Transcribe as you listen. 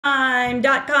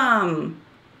livingondime.com.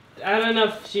 I don't know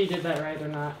if she did that right or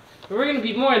not. But we're going to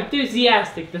be more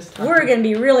enthusiastic this time. We're going to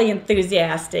be really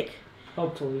enthusiastic.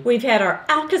 Hopefully. We've had our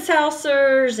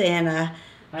Alka-Seltzers and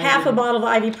half a bottle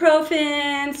of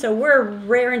ibuprofen, so we're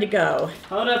raring to go.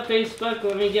 Hold up, Facebook.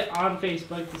 Let me get on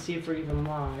Facebook to see if we're even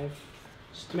live.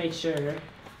 Just to make sure.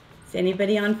 Is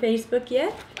anybody on Facebook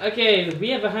yet? Okay, we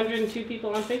have 102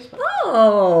 people on Facebook.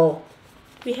 Oh,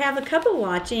 we have a couple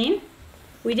watching.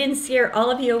 We didn't scare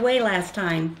all of you away last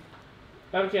time.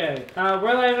 Okay,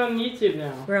 we're live on YouTube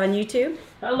now. We're on YouTube?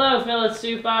 Hello, Phyllis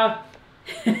Supa.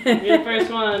 You're the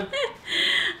first one.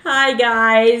 Hi,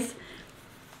 guys.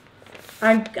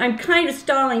 I'm kind of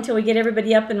stalling till we get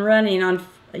everybody up and running on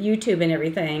YouTube and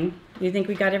everything. You think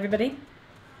we got everybody?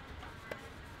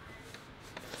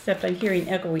 Except I'm hearing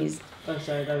echoes. Oh,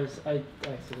 sorry, I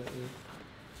accidentally.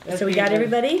 So we got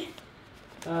everybody?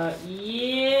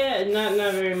 Yeah, not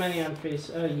very many on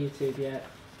YouTube yet.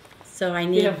 So I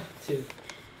need... We have 2.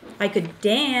 I could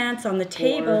dance on the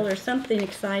table or something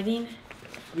exciting.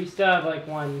 We still have like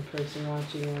 1 person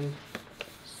watching one.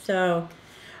 So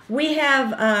we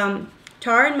have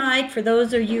Tar and Mike, for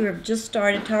those of you who have just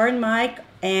started, Tar and Mike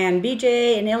and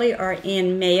BJ and Elly are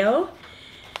in Mayo.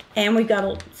 And we've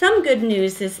got some good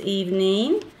news this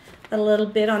evening, a little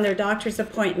bit on their doctor's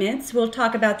appointments. We'll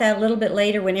talk about that a little bit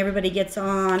later when everybody gets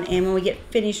on and when we get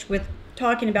finished with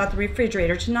talking about the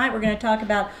refrigerator. Tonight we're going to talk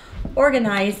about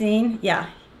organizing. Yeah,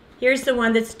 here's the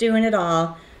one that's doing it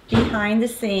all, behind the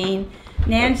scene.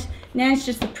 Nan's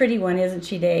just the pretty one, isn't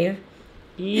she, Dave?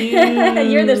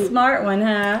 You're the smart one,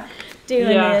 huh? Doing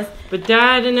this. But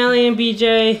Dad and Elly and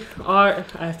BJ are...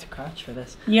 I have to crouch for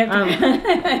this. You have to,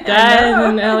 Dad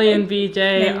and Elly and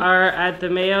BJ are at the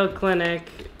Mayo Clinic,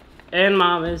 and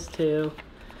Mom is too.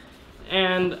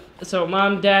 And so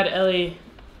Mom, Dad, Elly,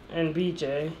 and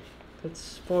BJ.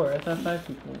 That's 4. I thought 5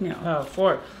 people. No. Oh,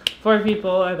 4. 4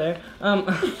 people are there.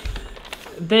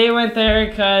 They went there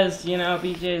because, you know,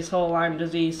 BJ's whole Lyme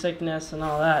disease sickness and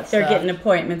all that They're stuff. getting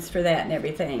appointments for that and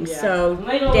everything. Yeah. So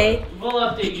Dave, we'll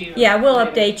update you. Yeah, we'll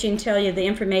update you and tell you the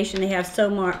information they have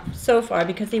so far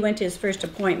because he went to his first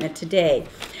appointment today.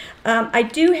 I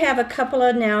do have a couple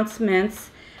of announcements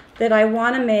that I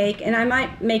want to make, and I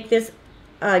might make this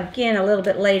again a little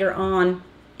bit later on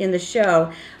in the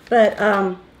show.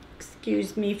 But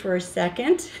excuse me for a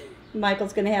second.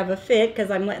 Michael's going to have a fit because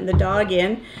I'm letting the dog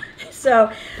in. So,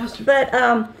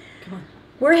 but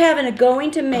we're having a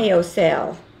Going to Mayo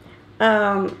sale.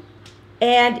 And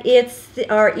it's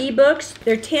our ebooks.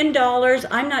 They're $10.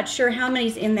 I'm not sure how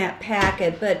many's in that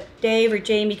packet, but Dave or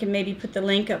Jamie can maybe put the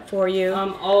link up for you.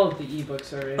 All of the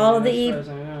ebooks are in it. All of the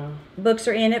ebooks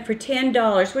are in it for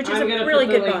 $10, which is a really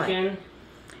good buy.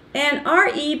 And our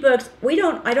ebooks,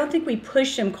 I don't think we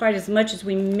push them quite as much as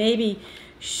we maybe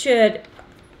should.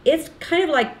 It's kind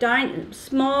of like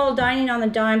small dining on the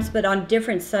dimes, but on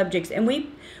different subjects. And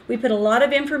we put a lot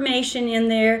of information in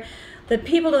there that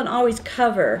people don't always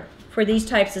cover for these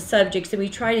types of subjects. And we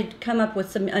try to come up with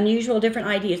some unusual, different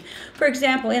ideas. For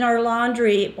example, in our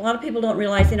laundry, a lot of people don't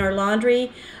realize in our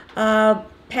laundry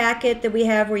packet that we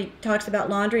have where it talks about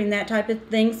laundry and that type of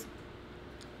things,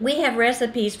 we have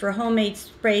recipes for homemade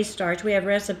spray starch. We have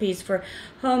recipes for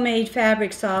homemade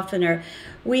fabric softener.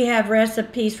 We have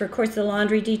recipes for, of course, the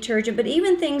laundry detergent, but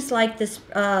even things like this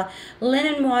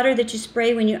linen water that you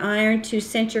spray when you iron to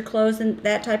scent your clothes and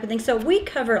that type of thing. So we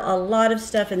cover a lot of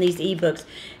stuff in these ebooks,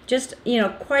 just, you know,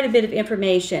 quite a bit of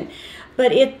information.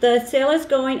 But the sale is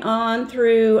going on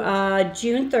through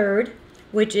June 3rd,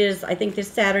 which is, I think, this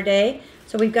Saturday.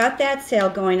 So we've got that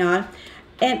sale going on.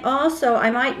 And also, I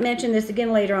might mention this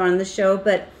again later on in the show,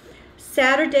 but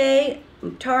Saturday,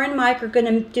 Tar and Mike are going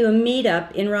to do a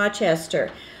meetup in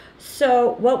Rochester.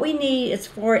 So what we need is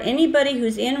for anybody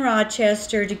who's in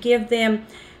Rochester to give them,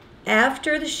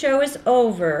 after the show is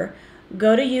over,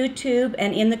 go to YouTube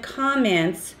and in the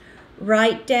comments,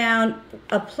 write down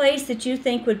a place that you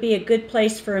think would be a good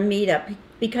place for a meetup,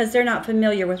 because they're not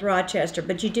familiar with Rochester.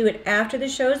 But you do it after the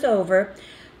show's over,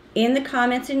 in the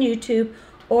comments in YouTube,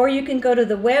 or you can go to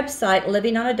the website,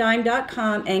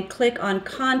 livingondime.com, and click on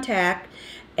Contact,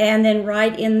 and then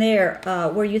write in there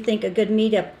where you think a good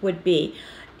meetup would be.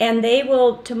 And they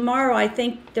will, tomorrow, I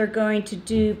think they're going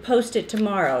to post it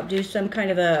tomorrow, do some kind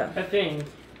of a thing.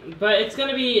 But it's going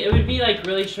to be, it would be like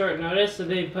really short notice, so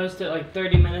they post it like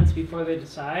 30 minutes before they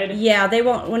decide. Yeah, they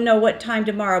won't know what time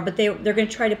tomorrow, but they're going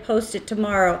to try to post it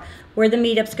tomorrow where the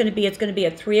meetup's going to be. It's going to be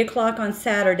at 3 o'clock on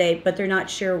Saturday, but they're not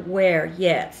sure where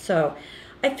yet. So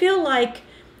I feel like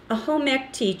a home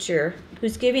ec teacher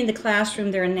who's giving the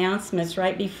classroom their announcements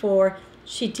right before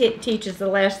she teaches the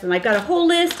lesson. I've got a whole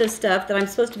list of stuff that I'm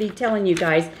supposed to be telling you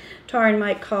guys. Tara and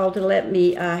Mike called to let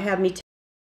me have me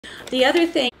the other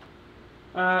thing.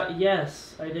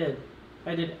 Yes, I did.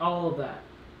 I did all of that.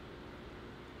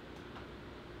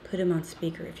 Put him on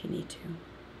speaker if you need to.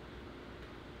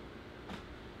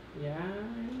 Yeah.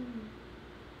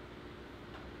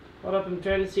 Hold up, I'm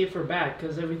trying to see if we're back,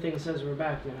 because everything says we're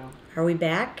back now. Are we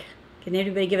back? Can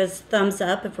everybody give us a thumbs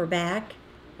up if we're back?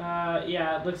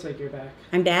 Yeah, it looks like you're back.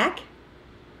 I'm back?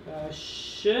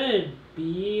 Should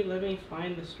be. Let me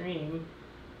find the stream.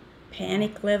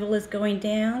 Panic level is going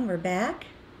down. We're back?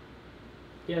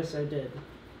 Yes, I did.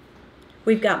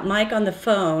 We've got Mike on the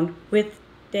phone with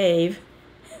Dave.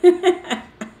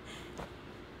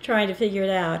 Trying to figure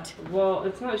it out. Well,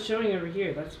 it's not showing over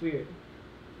here. That's weird.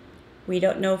 We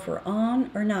don't know if we're on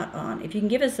or not on. If you can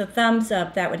give us a thumbs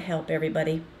up, that would help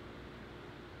everybody.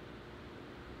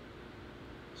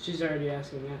 She's already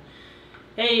asking that.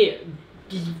 Hey,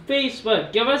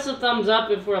 Facebook, give us a thumbs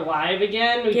up if we're live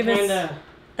again. Give us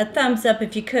a thumbs up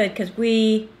if you could, because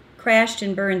we crashed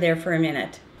and burned there for a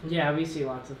minute. Yeah, we see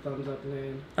lots of thumbs up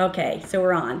there. Okay, so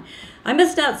we're on. I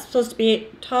must not supposed to be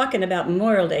talking about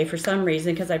Memorial Day for some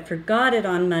reason, because I forgot it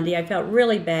on Monday. I felt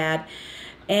really bad.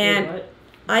 And wait, what?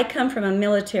 I come from a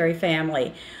military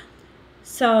family.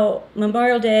 So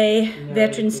Memorial Day,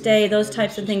 Veterans Day, those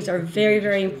types of things are very,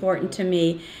 very important to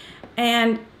me.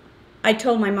 And I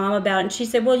told my mom about it, and she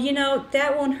said, well, you know,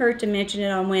 that won't hurt to mention it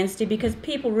on Wednesday, because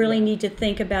people really need to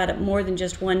think about it more than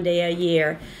just one day a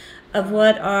year of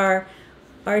what our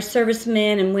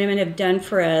servicemen and women have done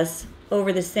for us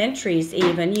over the centuries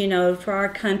even, you know, for our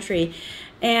country.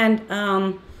 And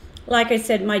like I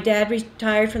said, my dad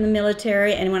retired from the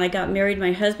military, and when I got married,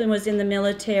 my husband was in the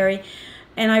military.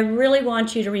 And I really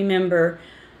want you to remember,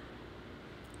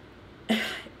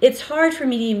 it's hard for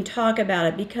me to even talk about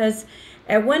it, because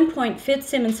at one point,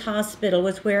 Fitzsimmons Hospital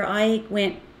was where I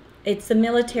went. It's a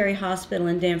military hospital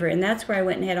in Denver, and that's where I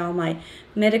went and had all my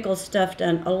medical stuff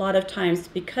done a lot of times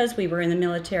because we were in the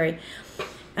military.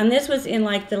 And this was in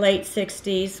like the late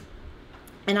 60s.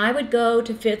 And I would go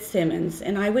to Fitzsimmons,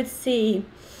 and I would see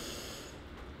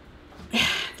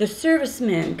the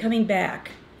servicemen coming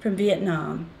back from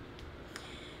Vietnam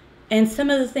and some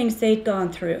of the things they'd gone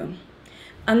through.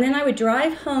 And then I would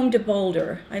drive home to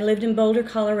Boulder. I lived in Boulder,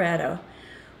 Colorado,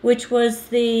 which was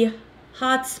the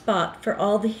hot spot for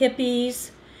all the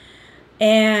hippies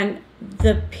and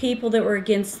the people that were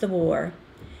against the war.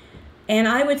 And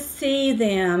I would see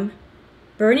them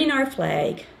burning our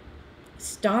flag,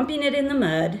 stomping it in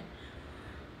the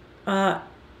mud,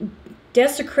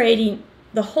 desecrating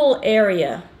the whole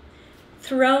area,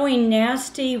 throwing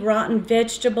nasty, rotten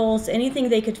vegetables, anything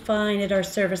they could find at our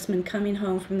servicemen coming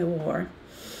home from the war.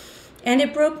 And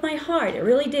it broke my heart. It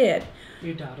really did.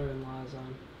 Your daughter-in-law is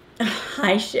on.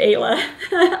 Hi, Shayla.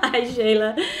 Hi,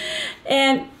 Shayla.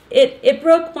 And it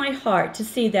broke my heart to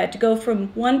see that, to go from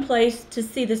one place to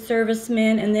see the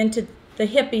servicemen and then to the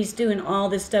hippies doing all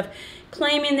this stuff,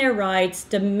 claiming their rights,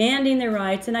 demanding their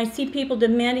rights. And I see people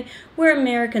demanding, we're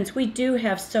Americans, we do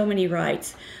have so many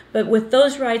rights. But with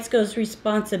those rights goes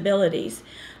responsibilities.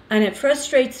 And it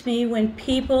frustrates me when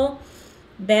people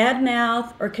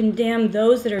badmouth or condemn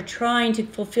those that are trying to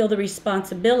fulfill the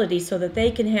responsibility so that they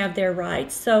can have their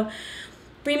rights. So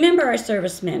remember our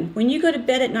servicemen. When you go to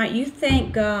bed at night, you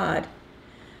thank God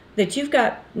that you've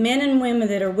got men and women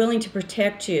that are willing to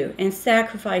protect you and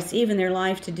sacrifice even their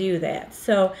life to do that.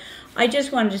 So I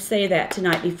just wanted to say that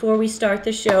tonight before we start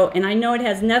the show. And I know it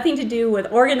has nothing to do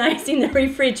with organizing the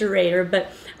refrigerator,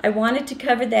 but I wanted to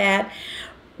cover that.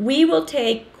 We will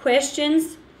take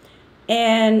questions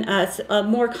and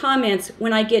more comments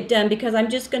when I get done, because I'm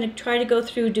just going to try to go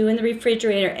through doing the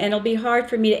refrigerator, and it'll be hard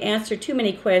for me to answer too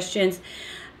many questions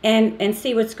and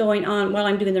see what's going on while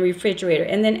I'm doing the refrigerator.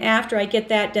 And then after I get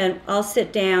that done, I'll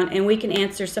sit down and we can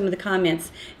answer some of the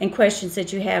comments and questions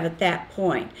that you have at that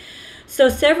point. So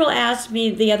several asked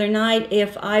me the other night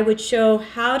if I would show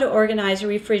how to organize a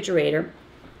refrigerator.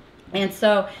 And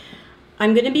so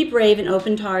I'm going to be brave and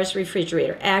open Tara's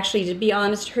refrigerator. Actually, to be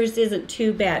honest, hers isn't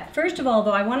too bad. First of all,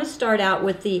 though, I want to start out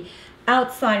with the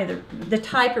outside of the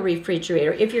type of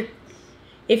refrigerator.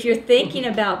 If you're thinking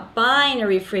about buying a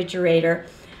refrigerator,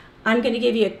 I'm going to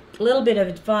give you a little bit of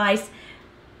advice.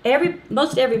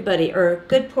 Most everybody, or a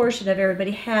good portion of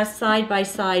everybody, has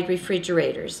side-by-side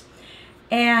refrigerators.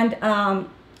 And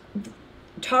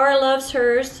Tara loves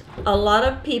hers. A lot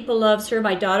of people loves her.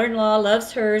 My daughter-in-law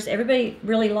loves hers. Everybody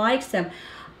really likes them.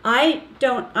 I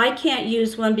can't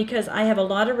use one because I have a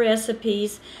lot of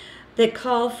recipes that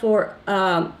call for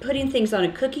putting things on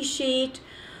a cookie sheet,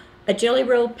 a jelly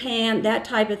roll pan, that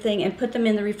type of thing, and put them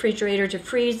in the refrigerator to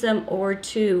freeze them or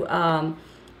to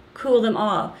cool them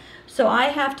off. So I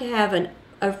have to have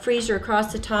a freezer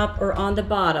across the top or on the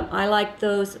bottom. I like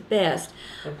those best.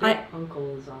 I think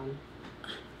Uncle is on.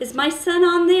 Is my son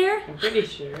on there? I'm pretty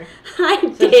sure. Hi,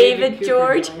 David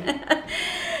George.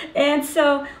 And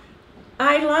so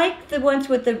I like the ones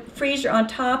with the freezer on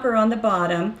top or on the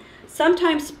bottom.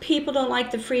 Sometimes people don't like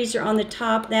the freezer on the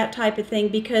top, that type of thing,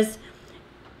 because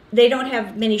they don't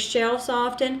have many shelves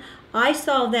often. I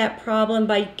solved that problem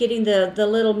by getting the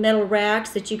little metal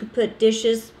racks that you could put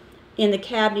dishes in the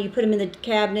cabinet. You put them in the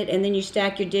cabinet and then you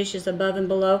stack your dishes above and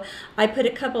below. I put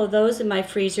a couple of those in my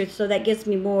freezer, so that gives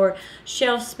me more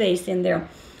shelf space in there.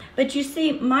 But you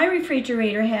see, my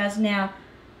refrigerator has now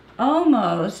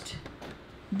almost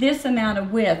this amount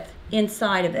of width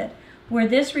inside of it, where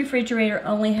this refrigerator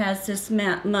only has this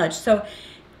much. So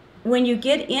when you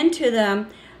get into them,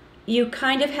 you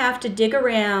kind of have to dig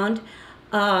around.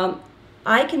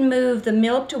 I can move the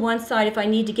milk to one side if I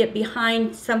need to get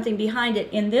behind something behind it.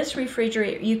 In this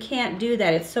refrigerator, you can't do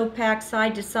that. It's so packed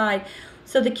side to side.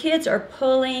 So the kids are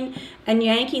pulling and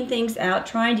yanking things out,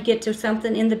 trying to get to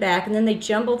something in the back, and then they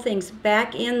jumble things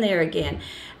back in there again.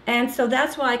 And so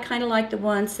that's why I kind of like the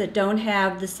ones that don't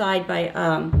have the side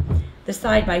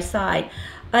by side.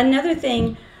 Another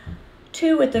thing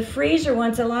too with the freezer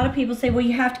ones, a lot of people say, well,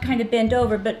 you have to kind of bend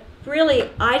over, but really,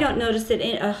 I don't notice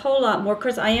it a whole lot more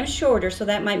because I am shorter, so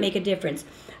that might make a difference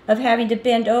of having to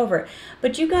bend over.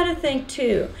 But you got to think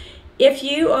too, if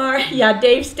you are, yeah,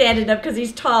 Dave's standing up because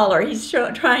he's taller. He's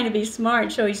trying to be smart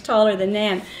and show he's taller than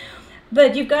Nan.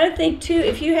 But you've got to think too,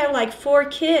 if you have like 4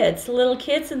 kids, little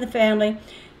kids in the family,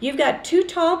 you've got 2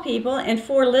 tall people and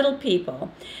 4 little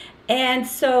people. And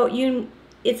so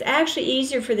it's actually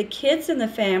easier for the kids in the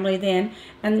family then,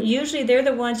 and usually they're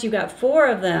the ones, you got 4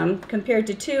 of them compared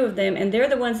to 2 of them, and they're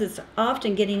the ones that's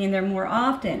often getting in there more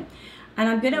often. And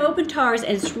I'm going to open Tara's,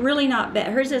 and it's really not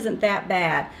bad. Hers isn't that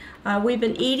bad. We've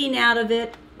been eating out of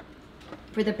it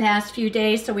for the past few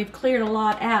days, so we've cleared a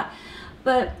lot out.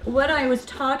 But what I was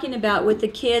talking about with the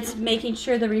kids, making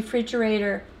sure the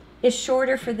refrigerator is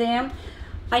shorter for them,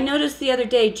 I noticed the other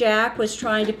day Jack was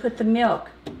trying to put the milk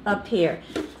up here.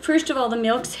 First of all, the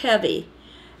milk's heavy,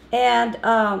 and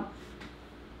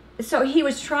so he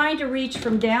was trying to reach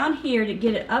from down here to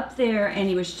get it up there, and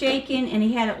he was shaking, and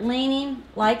he had it leaning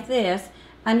like this,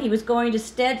 and he was going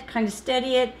to kind of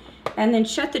steady it and then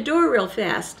shut the door real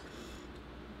fast.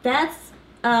 That's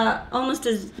almost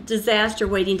a disaster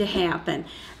waiting to happen.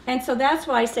 And so that's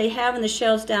why I say having the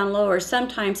shelves down lower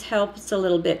sometimes helps a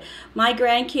little bit. My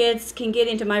grandkids can get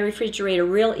into my refrigerator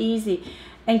real easy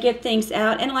and get things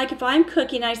out. And like if I'm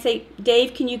cooking, I say,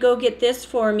 Dave, can you go get this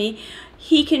for me?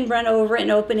 He can run over and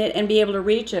open it and be able to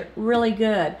reach it really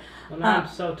good. Well, now I'm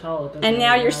so tall. And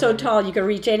now you're so tall you can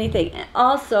reach anything.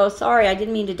 Also, sorry, I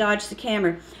didn't mean to dodge the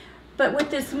camera. But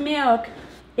with this milk,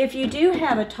 if you do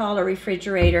have a taller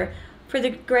refrigerator, for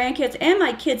the grandkids and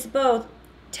my kids both,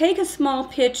 take a small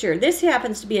pitcher. This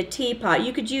happens to be a teapot.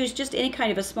 You could use just any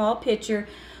kind of a small pitcher,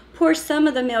 pour some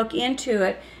of the milk into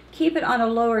it, keep it on a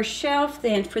lower shelf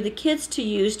then for the kids to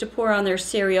use to pour on their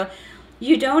cereal.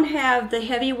 You don't have the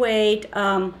heavy weight,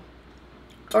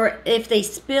 or if they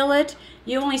spill it,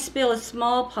 you only spill a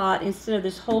small pot instead of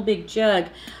this whole big jug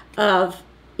of,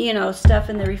 stuff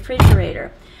in the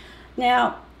refrigerator.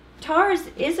 Now, Tara's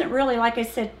isn't really, like I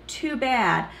said, too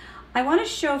bad. I want to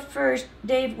show first,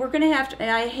 Dave, we're going to have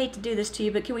to, I hate to do this to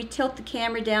you, but can we tilt the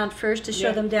camera down first to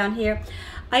show them down here?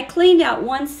 I cleaned out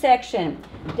one section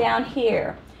down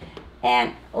here.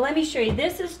 And let me show you.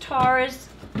 This is Tara's,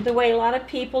 the way a lot of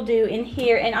people do in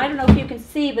here. And I don't know if you can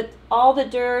see, but all the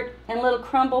dirt and little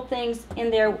crumble things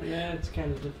in there. Yeah, it's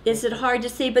kind of difficult. Is it hard to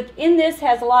see? But in this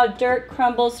has a lot of dirt,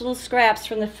 crumbles, little scraps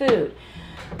from the food.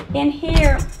 In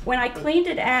here, when I cleaned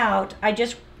it out, I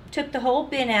just took the whole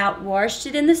bin out, washed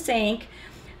it in the sink.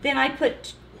 Then I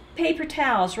put paper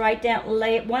towels right down,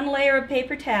 one layer of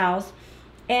paper towels,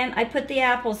 and I put the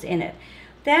apples in it.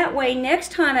 That way,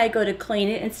 next time I go to clean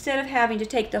it, instead of having to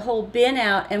take the whole bin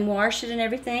out and wash it and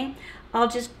everything, I'll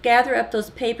just gather up those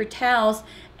paper towels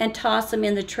and toss them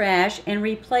in the trash and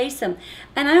replace them.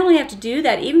 And I only have to do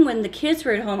that, even when the kids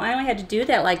were at home, I only had to do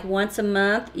that like once a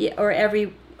month or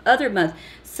every other month.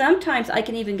 Sometimes I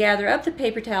can even gather up the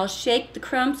paper towels, shake the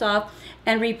crumbs off,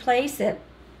 and replace it.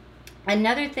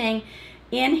 Another thing,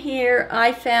 in here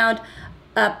I found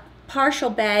a partial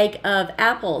bag of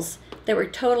apples that were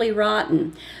totally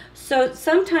rotten. So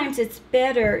sometimes it's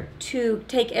better to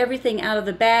take everything out of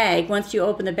the bag once you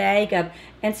open the bag up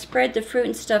and spread the fruit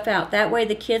and stuff out. That way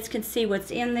the kids can see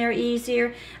what's in there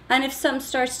easier. And if something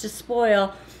starts to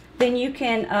spoil, then you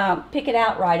can pick it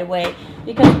out right away.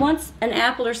 Because once an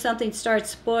apple or something starts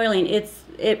spoiling,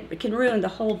 it can ruin the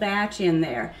whole batch in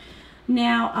there.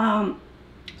 Now,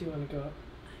 do you want to go up?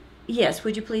 Yes,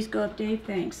 would you please go up, Dave?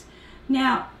 Thanks.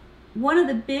 Now, one of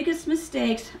the biggest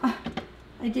mistakes,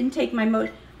 I didn't take my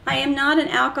I am not an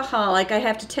alcoholic, I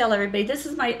have to tell everybody. This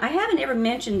is I haven't ever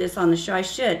mentioned this on the show, I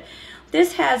should.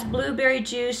 This has blueberry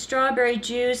juice, strawberry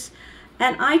juice,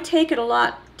 and I take it a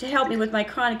lot to help me with my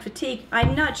chronic fatigue.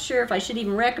 I'm not sure if I should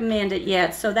even recommend it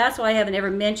yet, so that's why I haven't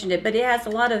ever mentioned it, but it has a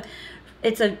lot of,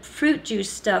 it's a fruit juice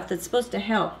stuff that's supposed to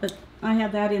help, but I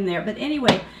have that in there. But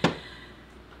anyway,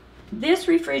 this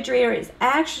refrigerator is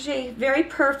actually very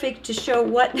perfect to show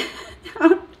what,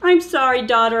 I'm sorry,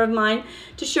 daughter of mine,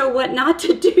 to show what not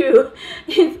to do.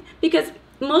 Because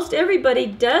most everybody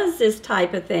does this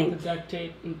type of thing. The duct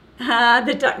tape.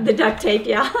 The duct tape,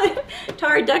 yeah.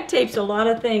 Tar duct tape's a lot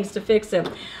of things to fix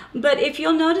them. But if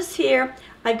you'll notice here,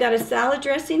 I've got a salad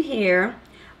dressing here.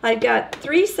 I've got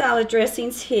 3 salad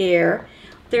dressings here.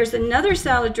 There's another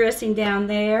salad dressing down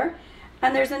there.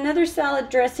 And there's another salad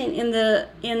dressing in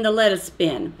the lettuce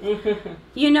bin.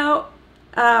 You know,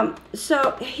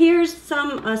 so here's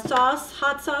some sauce,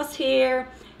 hot sauce here.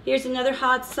 Here's another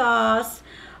hot sauce.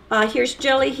 Here's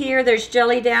jelly here. There's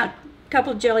jelly down, a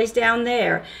couple of jellies down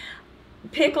there.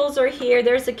 Pickles are here.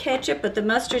 There's the ketchup, but the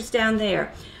mustard's down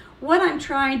there. What I'm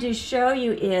trying to show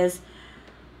you is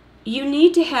you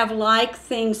need to have like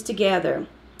things together.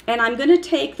 And I'm going to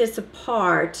take this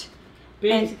apart.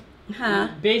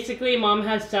 Basically, Mom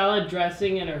has salad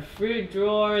dressing in her fruit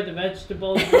drawer, the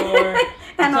vegetable drawer,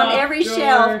 and on every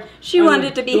shelf. She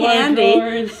wanted to be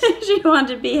handy. She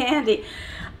wanted to be handy.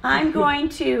 I'm going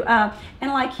to,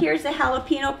 and like here's the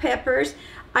jalapeno peppers.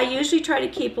 I usually try to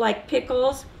keep like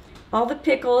pickles, all the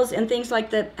pickles and things like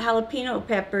the jalapeno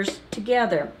peppers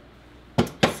together.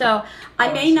 So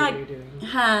I may not,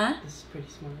 this is pretty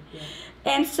smart, yeah.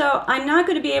 And so I'm not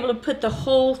going to be able to put the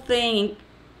whole thing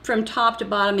from top to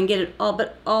bottom and get it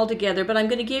all together, but I'm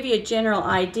going to give you a general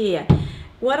idea.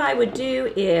 What I would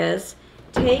do is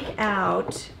take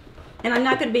out, and I'm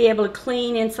not going to be able to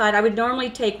clean inside. I would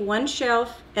normally take one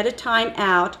shelf at a time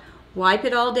out, wipe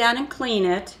it all down and clean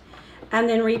it, and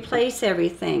then replace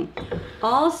everything.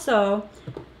 Also,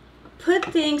 put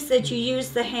things that you use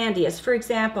the handiest. For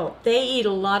example, they eat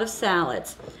a lot of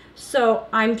salads. So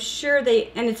I'm sure and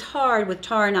it's hard with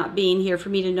Tara not being here for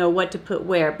me to know what to put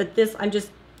where, but this, I'm just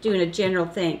doing a general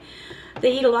thing.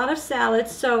 They eat a lot of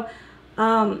salads, so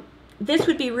this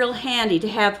would be real handy to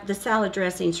have the salad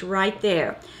dressings right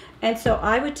there. And so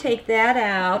I would take that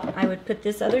out. I would put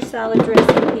this other salad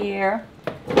dressing here.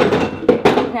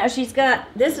 Now she's got,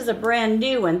 this is a brand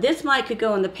new one. This could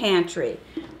go in the pantry,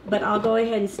 but I'll go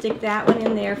ahead and stick that one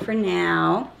in there for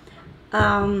now.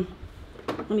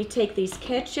 Let me take these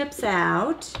ketchups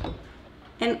out.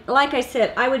 And like I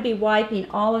said, I would be wiping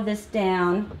all of this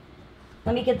down.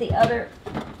 Let me get the other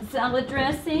salad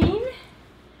dressing.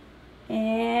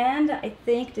 And I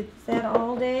think, is that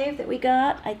all, Dave, that we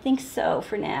got? I think so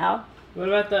for now. What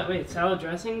about that, wait, salad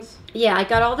dressings? Yeah, I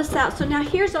got all the salad. So now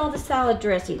here's all the salad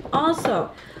dressing. Also,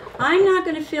 I'm not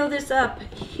going to fill this up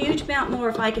a huge amount more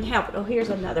if I can help it. Oh, here's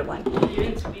another one. You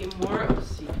need to be more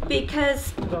OCD.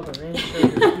 Because... Put all the ranch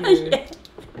over here. Yeah.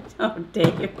 Oh,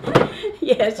 Dave.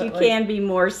 Yes, you can be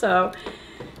more so.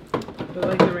 Put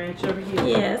like the ranch over here.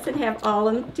 Yes, and have all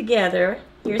of them together.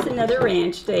 Here's another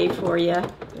ranch, Dave, for you.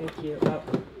 Thank you. Oh.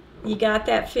 You got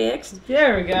that fixed?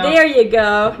 There we go. There you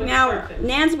go. That's now, perfect.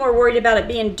 Nan's more worried about it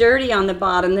being dirty on the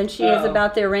bottom than she is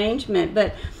about the arrangement.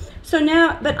 But so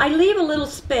now, but I leave a little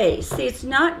space. See, it's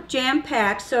not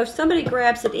jam-packed, so if somebody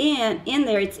grabs it in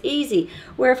there, it's easy.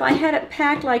 Where if I had it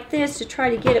packed like this to try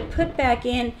to get it put back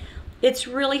in, it's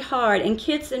really hard, and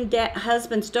kids and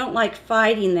husbands don't like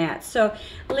fighting that. So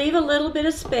leave a little bit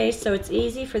of space so it's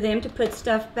easy for them to put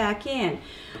stuff back in.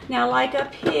 Now, like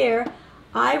up here,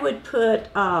 I would put,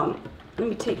 let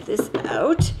me take this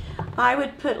out. I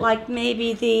would put like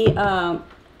maybe the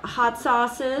hot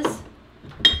sauces,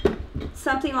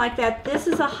 something like that. This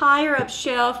is a higher up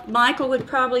shelf. Michael would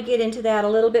probably get into that a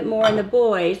little bit more in the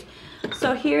boys.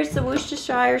 So here's the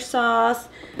Worcestershire sauce.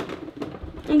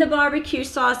 And the barbecue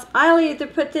sauce, I'll either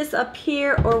put this up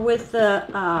here or with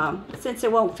the, since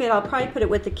it won't fit, I'll probably put it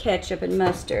with the ketchup and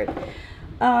mustard.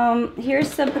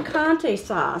 Here's some picante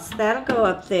sauce. That'll go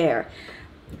up there.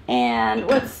 And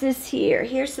what's this here?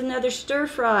 Here's another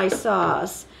stir-fry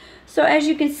sauce. So as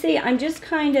you can see, I'm just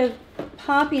kind of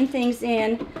popping things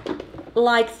in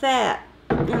like that.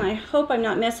 And I hope I'm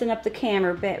not messing up the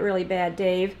camera really bad,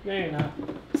 Dave. No, you're not.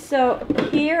 So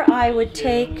here I would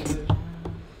take...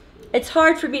 it's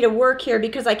hard for me to work here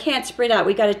because I can't spread out.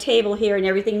 We got a table here and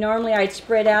everything. Normally I'd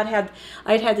spread out,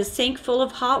 I'd have the sink full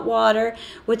of hot water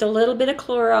with a little bit of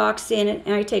Clorox in it,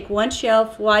 and I take one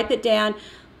shelf, wipe it down,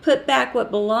 put back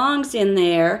what belongs in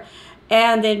there,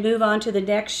 and then move on to the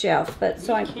next shelf. But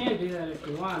so I can't do that if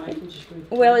you want. I can just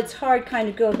well, it's hard kind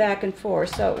of go back and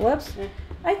forth. So whoops.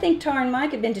 I think Tara and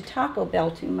Mike have been to Taco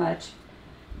Bell too much.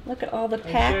 Look at all the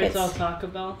packets. Sure it's all Taco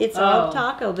Bell? It's all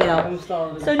Taco Bell.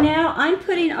 So now I'm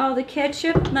putting all the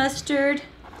ketchup, mustard.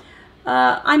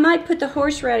 I might put the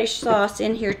horseradish sauce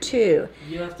in here too.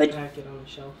 You have to pack it on the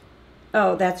shelf.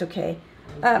 Oh, that's okay.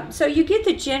 So you get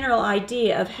the general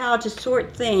idea of how to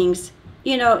sort things,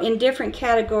 you know, in different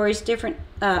categories, different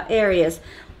areas.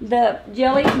 The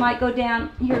jellies might go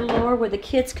down here lower where the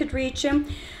kids could reach them.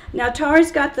 Now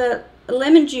Tara's got the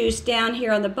lemon juice down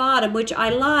here on the bottom, which I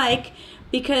like,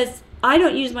 because I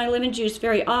don't use my lemon juice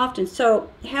very often, so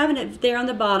having it there on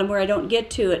the bottom where I don't get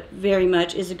to it very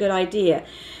much is a good idea.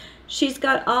 She's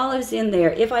got olives in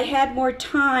there. If I had more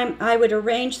time, I would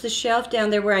arrange the shelf down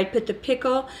there where I'd put the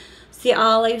pickle, the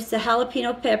olives, the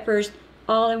jalapeno peppers,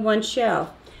 all in one shelf.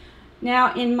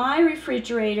 Now in my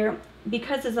refrigerator,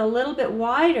 because it's a little bit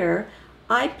wider,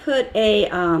 I put a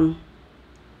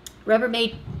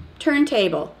Rubbermaid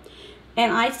turntable.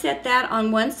 And I set that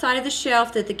on one side of the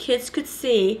shelf that the kids could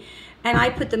see, and I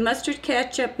put the mustard,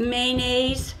 ketchup,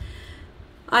 mayonnaise,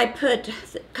 I put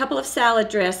a couple of salad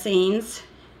dressings,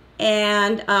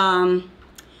 and if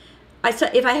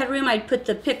I had room, I'd put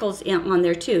the pickles on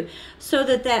there too, so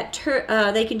that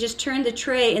they can just turn the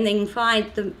tray and they can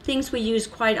find the things we use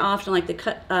quite often, like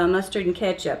the mustard and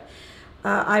ketchup.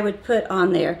 I would put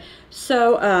on there.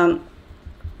 So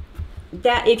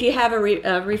that if you have a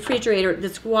refrigerator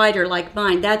that's wider like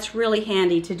mine, that's really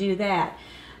handy to do that.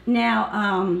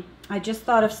 Now, I just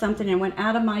thought of something and went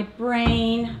out of my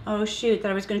brain. Oh shoot, that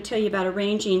I was going to tell you about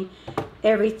arranging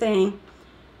everything.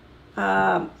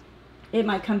 It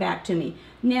might come back to me.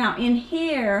 Now, in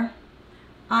here,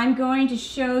 I'm going to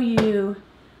show you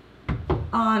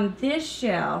on this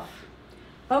shelf.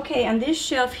 Okay, on this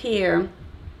shelf here,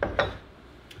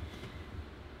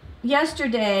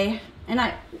 yesterday, and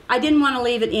I didn't want to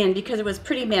leave it in because it was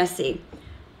pretty messy.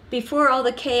 Before all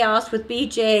the chaos with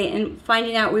BJ and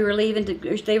finding out they were leaving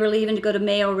to go to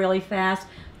Mayo really fast,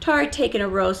 Tara had taken a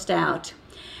roast out.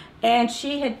 And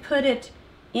she had put it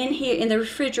in here in the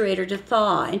refrigerator to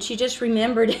thaw. And she just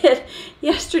remembered it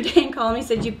yesterday and called me and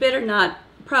said, you better not,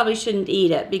 probably shouldn't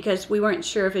eat it, because we weren't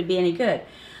sure if it'd be any good.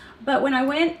 But when I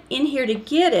went in here to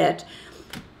get it,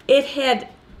 it had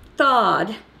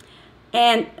thawed.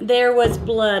 And there was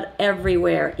blood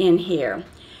everywhere in here.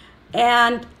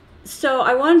 And so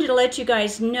I wanted to let you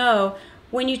guys know,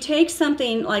 when you take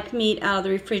something like meat out of the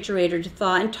refrigerator to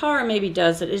thaw, and Tara maybe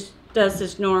does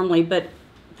this normally, but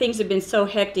things have been so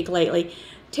hectic lately,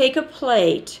 take a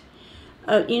plate,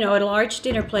 you know, a large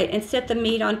dinner plate, and set the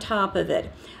meat on top of it.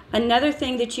 Another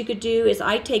thing that you could do is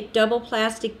I take double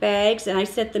plastic bags and I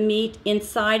set the meat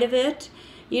inside of it.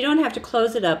 You don't have to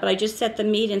close it up, but I just set the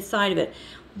meat inside of it.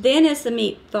 Then as the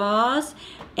meat thaws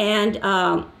and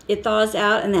it thaws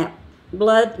out, and that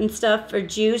blood and stuff or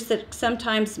juice that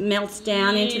sometimes melts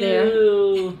down into there.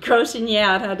 Grossing you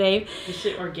out, huh, Dave? You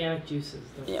say organic juices,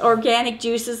 though. Organic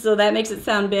juices, so that makes it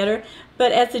sound better.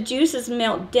 But as the juices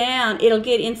melt down, it'll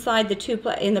get inside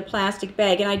in the plastic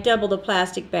bag, and I double the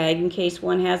plastic bag in case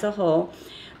one has a hole.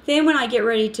 Then when I get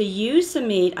ready to use the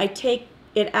meat, I take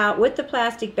it out with the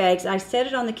plastic bags, I set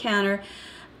it on the counter.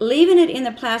 Leaving it in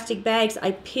the plastic bags,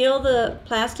 I peel the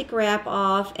plastic wrap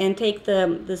off and take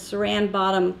the saran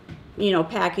bottom, you know,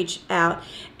 package out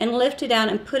and lift it out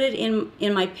and put it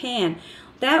in my pan.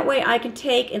 That way I can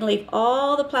take and leave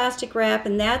all the plastic wrap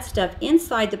and that stuff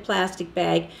inside the plastic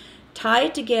bag, tie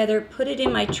it together, put it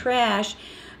in my trash,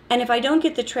 and if I don't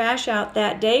get the trash out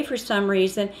that day for some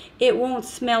reason, it won't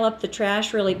smell up the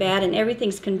trash really bad, and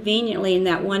everything's conveniently in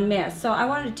that one mess. So I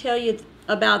wanted to tell you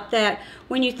about that.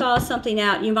 When you thaw something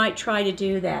out, you might try to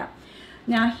do that.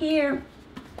 Now here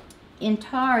in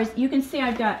Tars, you can see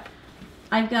I've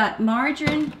got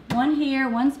margarine, one here,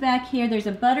 one's back here. There's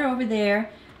a butter over there.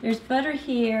 There's butter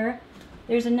here.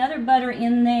 There's another butter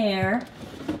in there.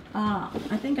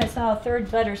 I think I saw a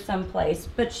third butter someplace,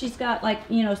 but she's got, like,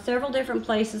 you know, several different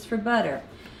places for butter.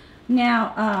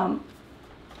 Now,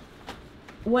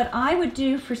 what I would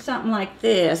do for something like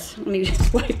this, let me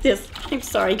just wipe this. I'm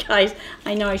sorry, guys.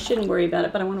 I know I shouldn't worry about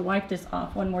it, but I want to wipe this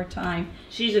off one more time.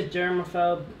 She's a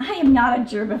germaphobe. I am not a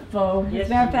germaphobe. Yes, As a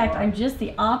matter of fact, are. I'm just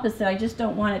the opposite. I just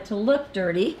don't want it to look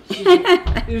dirty. She's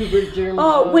an uber germaphobe.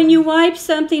 Oh, when you wipe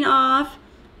something off,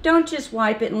 don't just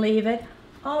wipe it and leave it.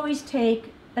 Always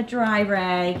take a dry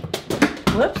rag.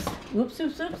 Whoops, whoops,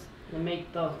 whoops, whoops. And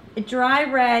make the a dry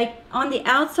rag on the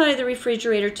outside of the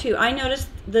refrigerator too. I noticed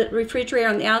the refrigerator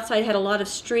on the outside had a lot of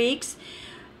streaks.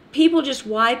 People just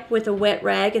wipe with a wet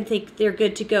rag and think they're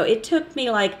good to go. It took me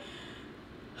like,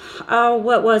 oh,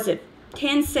 what was it?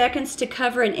 10 seconds to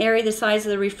cover an area the size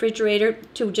of the refrigerator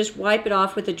to just wipe it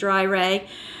off with a dry rag.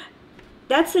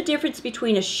 That's the difference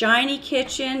between a shiny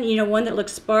kitchen, you know, one that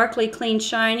looks sparkly, clean,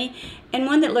 shiny, and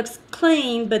one that looks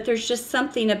clean, but there's just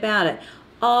something about it.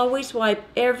 Always wipe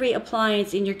every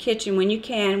appliance in your kitchen when you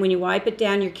can. When you wipe it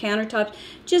down your countertops,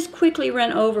 just quickly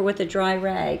run over with a dry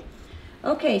rag.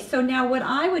 Okay, so now what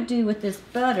I would do with this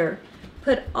butter,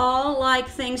 put all like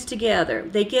things together.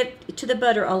 They get to the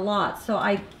butter a lot, so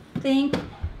I think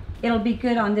it'll be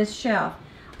good on this shelf.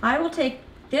 I will take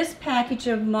this package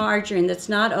of margarine that's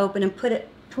not open and put it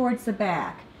towards the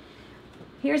back.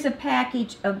 Here's a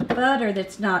package of butter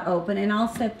that's not open, and I'll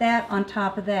set that on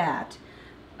top of that.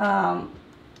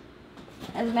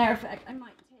 As a matter of fact, I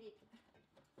might take,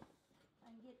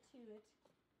 I get to it,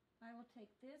 I will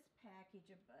take this package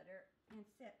of butter and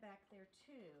set back there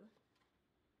too,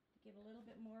 to give a little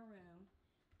bit more room.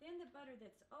 Then the butter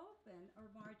that's open, or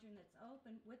margarine that's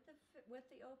open, with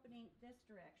the opening this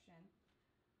direction,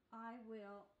 I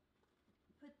will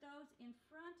put those in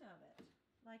front of it,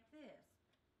 like this.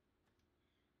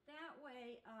 That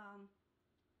way,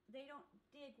 they don't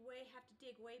have to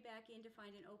dig way back in to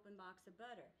find an open box of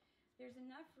butter. There's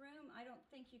enough room, I don't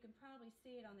think you can probably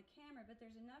see it on the camera, but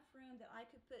there's enough room that I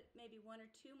could put maybe 1 or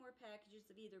 2 more packages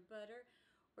of either butter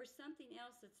or something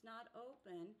else that's not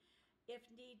open, if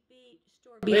need be,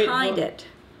 stored behind it.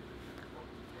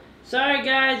 Sorry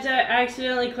guys, I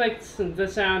accidentally clicked the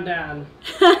sound down.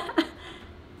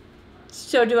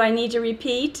 So do I need to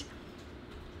repeat?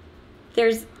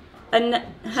 There's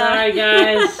Sorry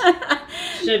guys.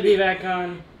 Should be back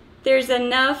on. There's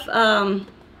enough,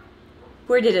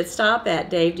 where did it stop at,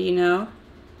 Dave? Do you know?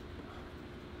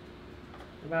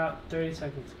 About 30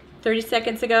 seconds ago. 30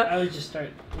 seconds ago? I would just start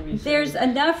resetting. There's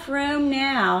enough room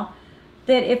now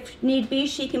that if need be,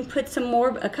 she can put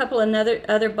a couple of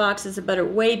other boxes of butter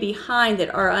way behind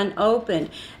that are unopened.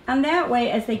 And that way,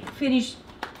 as they finish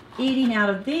eating out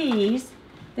of these,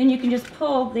 then you can just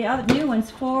pull the other new ones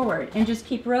forward and just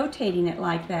keep rotating it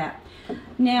like that.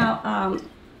 Now,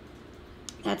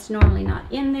 that's normally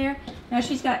not in there. Now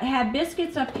she's had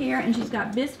biscuits up here and she's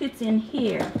got biscuits in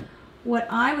here. What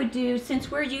I would do, since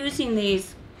we're using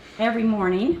these every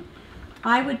morning,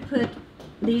 I would put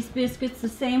these biscuits the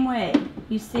same way.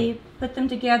 You see, put them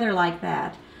together like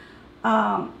that.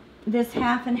 This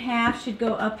half and half should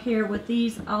go up here with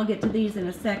these. I'll get to these in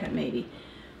a second maybe.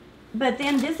 But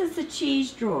then this is the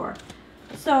cheese drawer.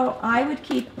 So I would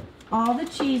keep all the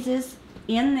cheeses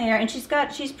in there, and she's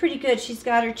pretty good. She's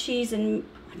got her cheese and,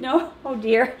 no, oh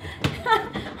dear.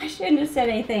 I shouldn't have said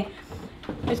anything.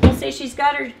 I was going to say she's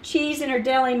got her cheese and her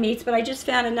deli meats, but I just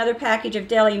found another package of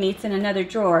deli meats in another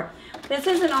drawer. This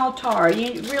isn't all Tara.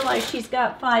 You realize she's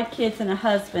got 5 kids and a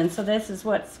husband, so this is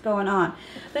what's going on.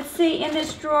 But see, in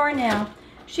this drawer now,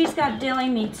 she's got deli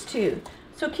meats too.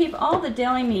 So keep all the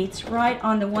deli meats right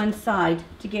on the one side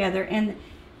together, and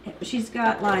she's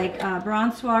got like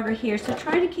Braunschweiger here. So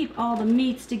try to keep all the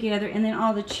meats together and then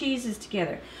all the cheeses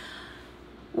together.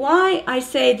 Why I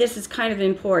say this is kind of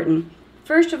important.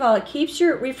 First of all, it keeps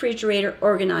your refrigerator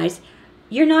organized.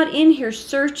 You're not in here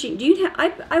searching.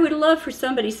 I would love for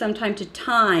somebody sometime to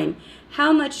time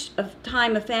how much of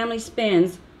time a family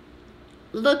spends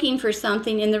looking for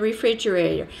something in the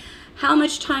refrigerator. How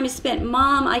much time is spent,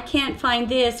 Mom, I can't find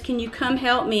this. Can you come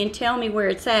help me and tell me where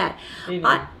it's at?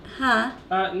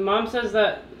 Mom says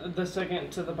that the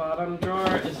second to the bottom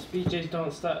drawer is BJ's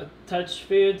don't touch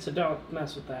food, so don't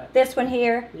mess with that. This one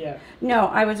here? Yeah. No,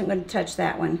 I wasn't going to touch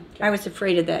that one. Okay. I was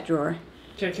afraid of that drawer.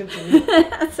 Okay, continue.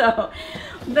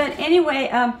 But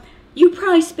anyway, you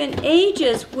probably spent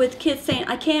ages with kids saying,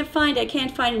 I can't find it,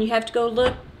 and you have to go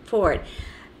look for it.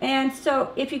 And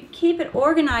so if you keep it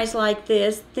organized like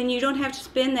this, then you don't have to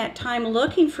spend that time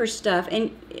looking for stuff.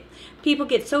 And people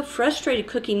get so frustrated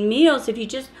cooking meals. If you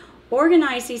just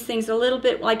organize these things a little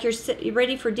bit, like you're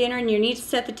ready for dinner and you need to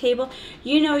set the table,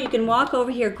 you know you can walk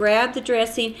over here, grab the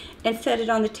dressing, and set it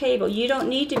on the table. You don't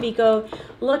need to go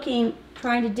looking,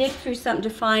 trying to dig through something to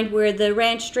find where the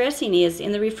ranch dressing is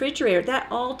in the refrigerator. That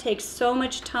all takes so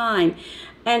much time.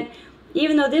 And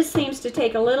even though this seems to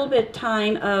take a little bit of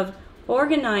time of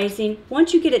organizing,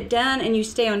 once you get it done and you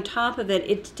stay on top of it,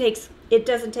 it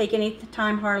doesn't take any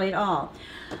time hardly at all.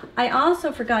 I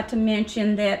also forgot to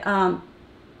mention that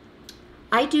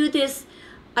I do this,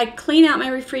 I clean out my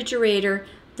refrigerator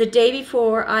the day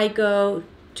before I go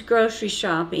to grocery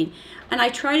shopping, and I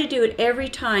try to do it every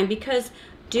time because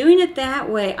doing it that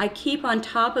way, I keep on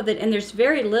top of it, and there's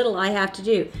very little I have to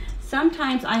do.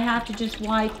 Sometimes I have to just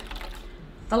wipe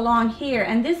along here,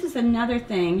 and this is another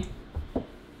thing.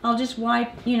 I'll just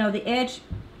wipe, you know, the edge,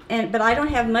 but I don't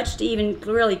have much to even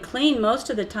really clean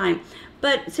most of the time.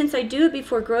 But since I do it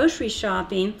before grocery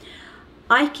shopping,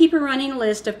 I keep a running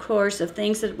list, of course, of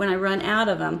things that when I run out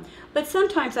of them. But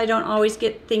sometimes I don't always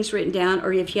get things written down,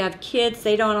 or if you have kids,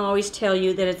 they don't always tell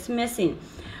you that it's missing.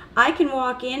 I can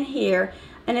walk in here,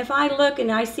 and if I look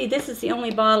and I see this is the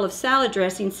only bottle of salad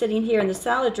dressing sitting here in the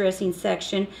salad dressing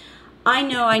section, I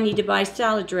know I need to buy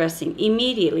salad dressing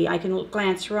immediately. I can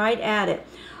glance right at it.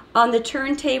 On the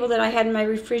turntable that I had in my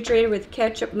refrigerator with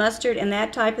ketchup, mustard, and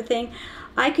that type of thing,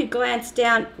 I could glance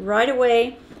down right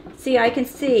away. See, I can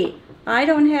see I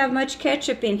don't have much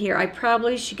ketchup in here. I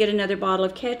probably should get another bottle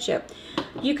of ketchup.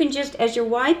 You can just, as you're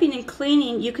wiping and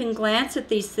cleaning, you can glance at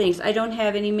these things. I don't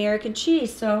have any American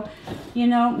cheese, so, you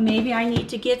know, maybe I need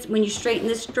to get, when you straighten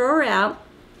this drawer out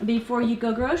before you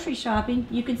go grocery shopping,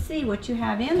 you can see what you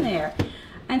have in there.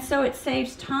 And so it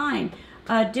saves time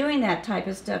doing that type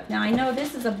of stuff. Now, I know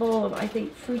this is a bowl of, I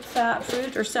think,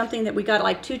 fruit or something that we got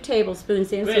like 2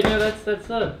 tablespoons in. Wait, so no, that's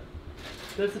a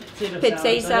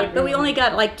potato salad. But we only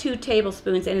got like 2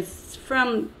 tablespoons, and it's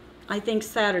from, I think,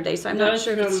 Saturday, so I'm not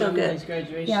sure if it's still good.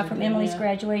 Yeah, from Emily's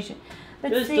graduation.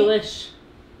 But it was see, delish.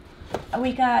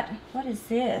 We got, what is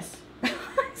this?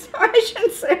 Sorry, I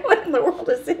shouldn't say what in the world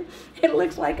is it. It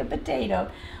looks like a potato.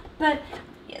 But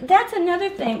that's another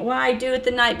thing. Why I do it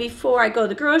the night before I go to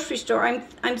the grocery store. I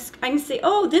can say,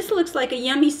 oh, this looks like a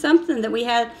yummy something that we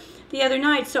had the other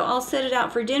night, so I'll set it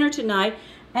out for dinner tonight,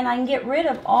 and I can get rid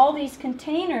of all these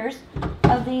containers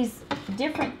of these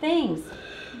different things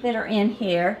that are in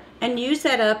here and use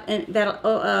that up. And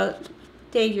that'll,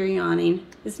 Dave, you're yawning.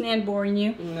 Is Nan boring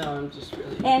you? No, I'm just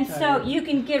really And tired. so you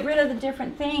can get rid of the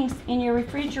different things in your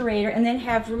refrigerator and then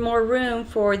have more room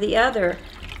for the other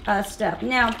stuff.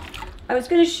 Now, I was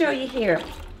going to show you here.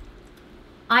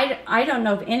 I don't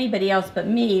know if anybody else but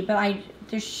me, but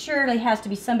there surely has to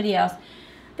be somebody else.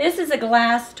 This is a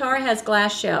glass. Tara has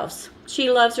glass shelves.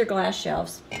 She loves her glass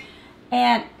shelves.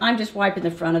 And I'm just wiping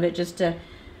the front of it just to...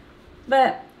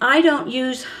 But I don't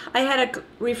use... I had a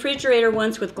refrigerator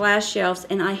once with glass shelves,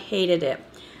 and I hated it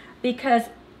because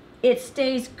it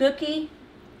stays gooky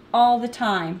all the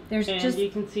time. And you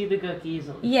can see the gook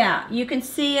easily. Yeah, you can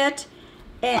see it.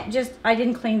 And just, I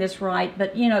didn't clean this right,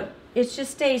 but you know, it just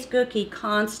stays gooky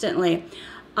constantly.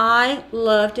 I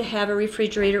love to have a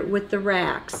refrigerator with the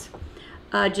racks.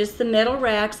 Just the metal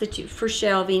racks for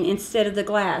shelving instead of the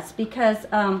glass, because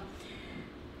I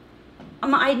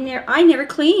never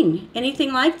clean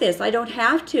anything like this. I don't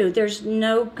have to. There's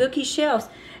no gooky shelves.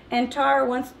 And Tara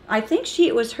once, I think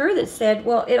it was her that said,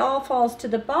 well, it all falls to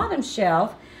the bottom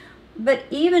shelf. But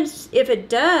even if it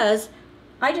does,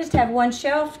 I just have 1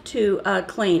 shelf to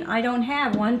clean. I don't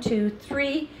have 1, 2,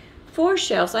 3, 4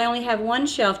 shelves. I only have 1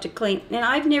 shelf to clean. And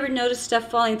I've never noticed stuff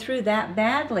falling through that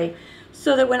badly.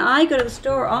 So that when I go to the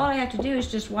store, all I have to do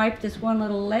is just wipe this one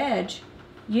little ledge.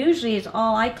 Usually is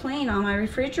all I clean on my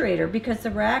refrigerator, because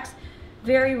the racks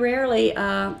very rarely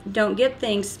don't get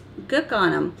things gook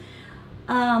on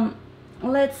them.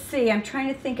 Let's see, I'm trying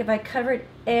to think if I covered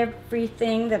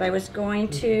everything that I was going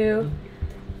to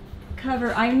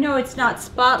cover. I know it's not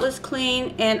spotless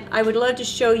clean, and I would love to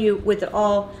show you with it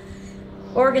all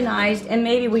organized, and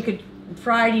maybe we could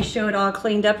Friday show it all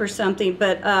cleaned up or something.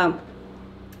 But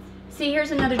see,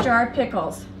 here's another jar of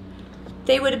pickles.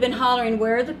 They would have been hollering,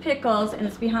 where are the pickles? And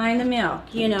it's behind the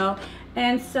milk, you know.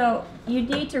 And so you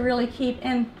need to really keep,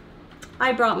 and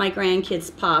I brought my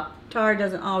grandkids pop. Tara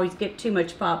doesn't always get too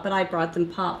much pop, but I brought them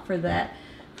pop for that,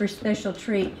 for special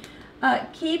treat.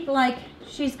 Keep, like,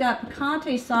 she's got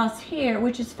picante sauce here,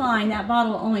 which is fine. That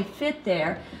bottle will only fit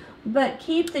there. But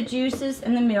keep the juices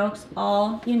and the milks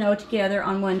all, you know, together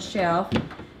on 1 shelf,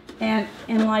 and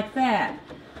like that.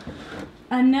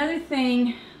 Another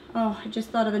thing, oh, I just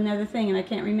thought of another thing and I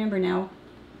can't remember now.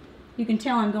 You can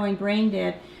tell I'm going brain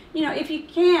dead. You know, if you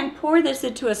can, pour this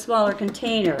into a smaller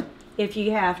container if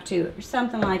you have to, or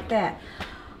something like that.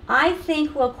 I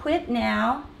think we'll quit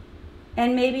now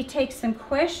and maybe take some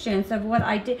questions of what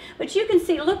I did. But you can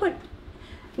see, look what,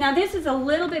 now this is a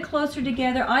little bit closer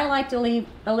together. I like to leave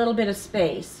a little bit of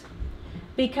space,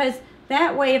 because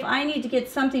that way if I need to get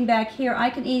something back here, I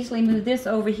can easily move this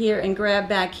over here and grab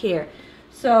back here.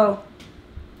 So,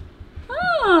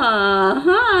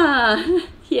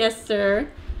 yes, sir.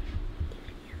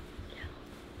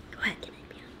 What?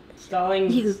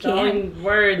 Stalling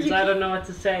words. I don't know what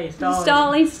to say.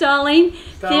 Stalling. Stalling.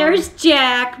 There's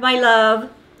Jack, my love.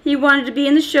 He wanted to be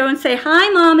in the show and say, hi,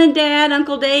 Mom and Dad,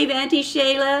 Uncle Dave, Auntie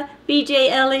Shayla, BJ,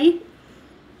 Elly.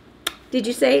 Did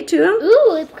you say it to him?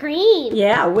 Ooh, whipped cream.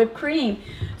 Yeah, whipped cream.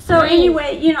 So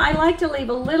anyway, you know, I like to leave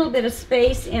a little bit of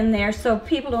space in there so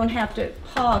people don't have to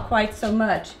paw quite so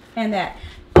much. And that.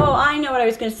 Oh, I know what I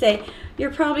was going to say. You're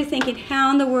probably thinking,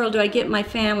 how in the world do I get my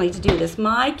family to do this?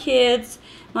 My kids,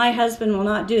 my husband will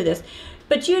not do this.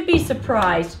 But you'd be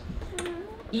surprised.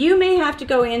 You may have to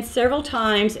go in several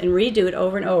times and redo it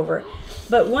over and over.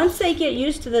 But once they get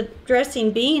used to the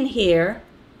dressing being here,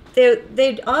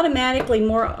 they'd automatically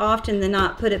more often than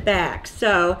not put it back.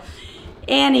 So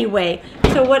anyway,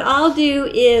 so what I'll do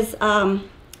is I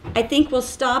think we'll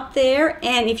stop there.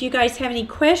 And if you guys have any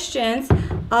questions,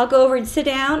 I'll go over and sit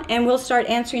down and we'll start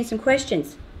answering some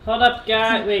questions. Hold up,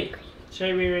 guys. Wait, should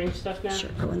I rearrange stuff now? Sure,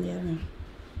 go in the other room.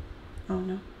 Oh,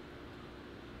 no.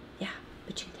 Yeah,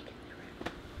 but you can take it in the room.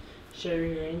 Should I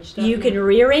rearrange stuff? You can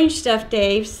rearrange stuff,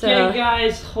 Dave. So. Okay,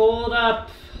 guys, hold up.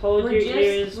 Hold your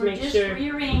ears. Make sure. We're just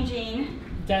rearranging.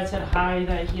 Dad said hi,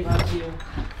 that he loves you.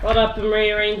 Hold up, I'm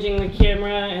rearranging the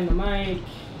camera and the mic.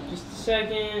 Just a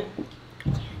second.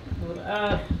 Hold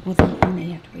up. I think you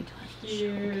may have to wait till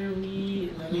Here we.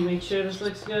 Let me make sure this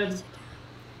looks good.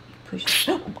 push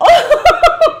it.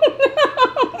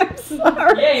 Oh, no, I'm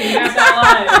sorry. Yeah, you got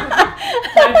that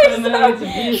live. Time for the millions of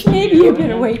views. Maybe you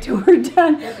better wait till we're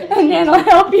done, and then I'll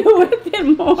help you with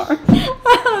it more.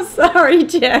 Oh, sorry,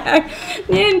 Jack.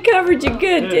 Nan covered you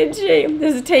good, did she?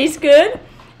 Does it taste good?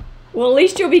 Well, at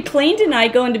least you'll be clean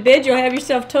tonight. Going to bed, you'll have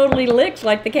yourself totally licked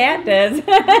like the cat does. Make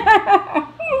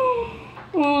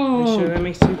sure that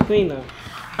makes you clean, though.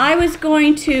 I was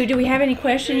going to. Do we have any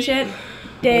questions yet,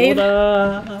 Dave?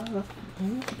 Hold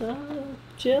up.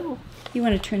 Chill. You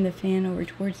want to turn the fan over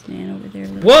towards Nan over there a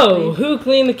little Whoa! bit? Who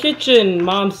cleaned the kitchen?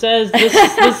 Mom says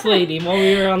this lady while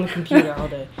we were on the computer all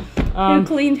day. Who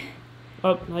cleaned?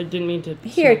 Oh, I didn't mean to.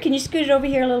 Here, can you scoot it over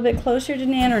here a little bit closer to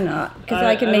Nan or not? Because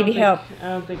I can maybe help. I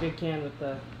don't think I can with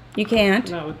the. You can't?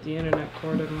 Not with the internet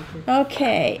cord. I don't think.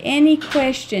 Okay. Any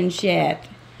questions yet?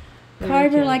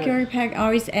 Carver, like every pack,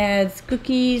 always adds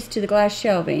cookies to the glass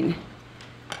shelving.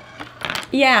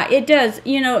 Yeah, it does.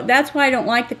 You know, that's why I don't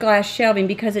like the glass shelving,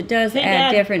 because it does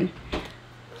add different.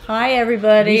 Hi,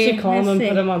 everybody. You should call them and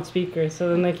put them on speaker so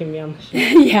then they can be on the show.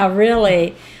 Yeah,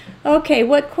 really. Okay,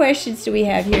 what questions do we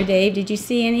have here, Dave? Did you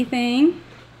see anything?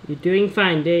 You're doing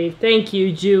fine, Dave. Thank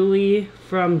you, Julie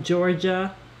from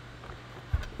Georgia.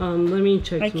 Let me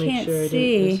check to make sure I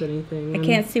didn't miss anything. I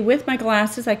can't see with my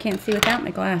glasses. I can't see without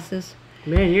my glasses.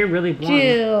 Man, you're really blind.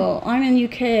 Jill, I'm in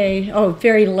UK. Oh,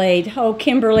 very late. Oh,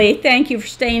 Kimberly, thank you for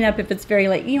staying up if it's very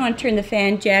late. You want to turn the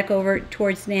fan, Jack, over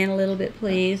towards Nan a little bit,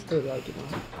 please? I like it.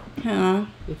 Huh?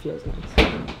 It feels nice.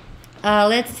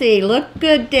 Let's see. Look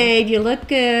good, Dave. You look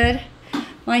good.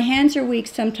 My hands are weak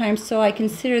sometimes, so I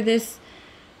consider this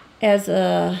as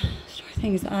a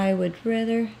things I would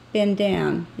rather bend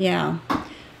down. Yeah.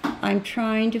 I'm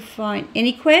trying to find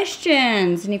any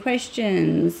questions. Any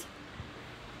questions?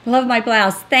 Love my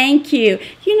blouse. Thank you.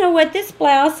 You know what? This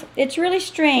blouse, it's really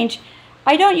strange.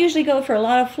 I don't usually go for a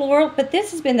lot of floral, but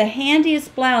this has been the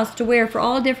handiest blouse to wear for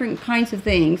all different kinds of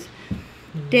things.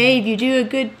 Dave, you do a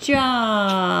good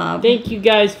job. Thank you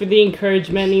guys for the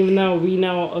encouragement, even though we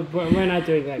know we're not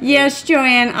doing that good. Yes,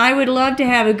 Joanne, I would love to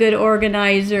have a good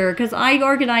organizer, because I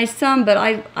organize some, but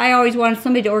I always wanted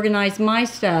somebody to organize my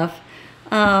stuff.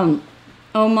 Oh,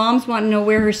 Mom's wanting to know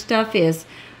where her stuff is.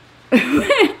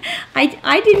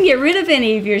 I didn't get rid of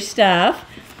any of your stuff.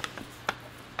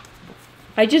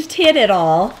 I just hid it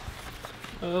all.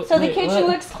 Oh, so the kitchen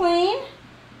looks clean?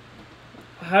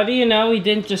 How do you know we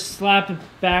didn't just slap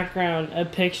a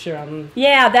picture on?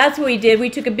 Yeah, that's what we did. We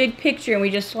took a big picture and we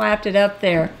just slapped it up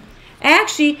there.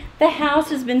 Actually, the house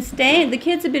has been staying. The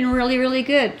kids have been really, really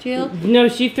good. Jill? No,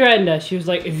 she threatened us. She was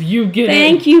like, if you get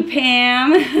Thank you,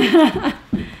 Pam.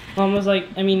 Mom was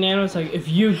like, Nana was like, if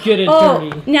you get it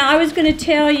dirty. Now I was going to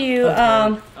tell you,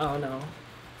 oh, no.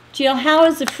 Jill, how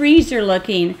is the freezer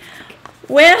looking?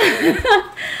 Well,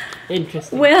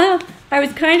 interesting. Well, I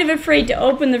was kind of afraid to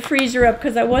open the freezer up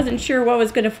because I wasn't sure what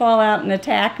was going to fall out and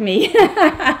attack me.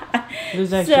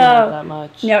 There's actually not that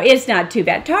much. No, it's not too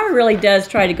bad. Tara really does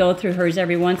try to go through hers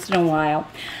every once in a while.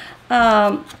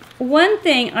 One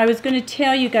thing I was going to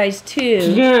tell you guys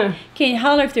too. Yeah. Can you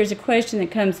holler if there's a question that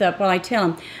comes up while I tell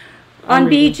them? On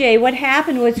BJ, what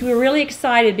happened was we were really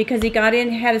excited because he got in,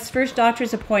 had his first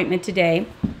doctor's appointment today.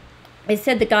 They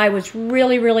said the guy was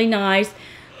really, really nice,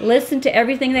 listened to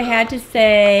everything they had to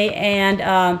say, and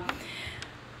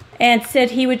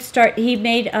said he would start. He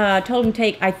told him to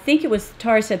take, I think it was,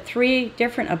 Tara said, 3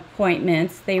 different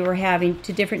appointments they were having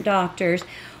to different doctors.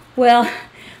 Well,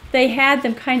 they had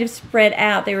them kind of spread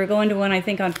out. They were going to one, I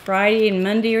think, on Friday and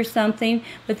Monday or something.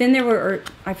 But then there were,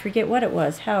 I forget what it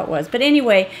was, how it was. But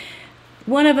anyway,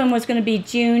 one of them was going to be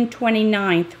June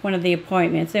 29th, one of the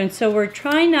appointments. And so we're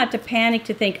trying not to panic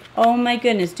to think, oh my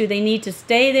goodness, do they need to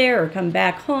stay there or come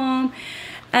back home?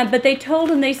 But they told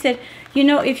them, they said, you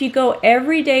know, if you go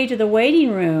every day to the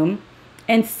waiting room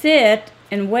and sit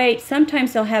and wait,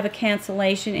 sometimes they'll have a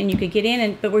cancellation and you could get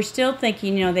in. But we're still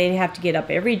thinking, you know, they have to get up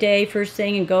every day first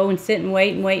thing and go and sit and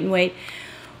wait and wait and wait.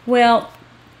 Well,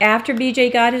 after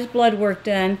BJ got his blood work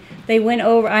done, they went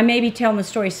over, I may be telling the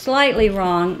story slightly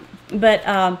wrong,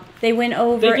 but they went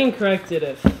over. They can correct it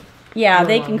if. Yeah,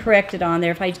 they can correct it on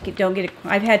there if I don't get it.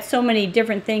 I've had so many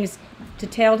different things to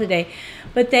tell today,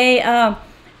 but they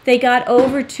got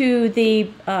over to the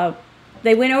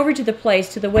they went over to the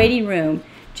place, to the waiting room,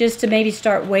 just to maybe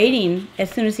start waiting as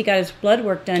soon as he got his blood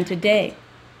work done today.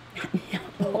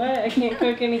 What? I can't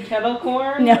cook any kettle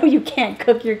corn? No, you can't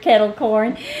cook your kettle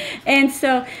corn. And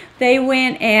so they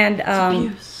went and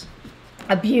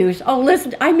abuse. Oh,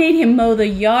 listen, I made him mow the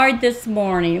yard this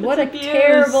morning. What a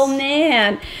terrible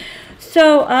man.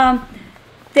 So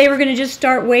they were going to just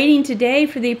start waiting today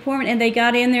for the appointment, and they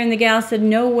got in there, and the gal said,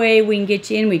 no way we can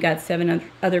get you in. We got 7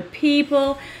 other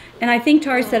people. And I think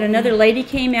Tar said another lady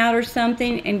came out or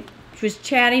something and was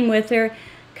chatting with her.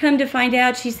 Come to find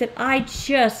out, she said, I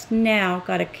just now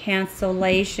got a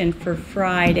cancellation for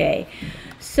Friday.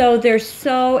 So they're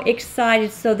so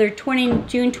excited. So their June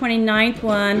 29th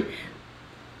one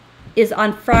is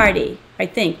on Friday, I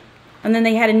think. And then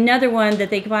they had another one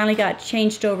that they finally got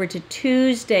changed over to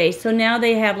Tuesday. So now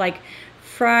they have like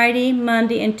Friday,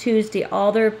 Monday, and Tuesday,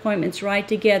 all their appointments right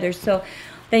together. So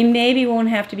they maybe won't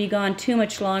have to be gone too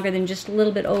much longer than just a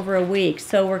little bit over a week.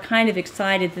 So we're kind of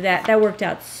excited that worked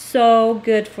out so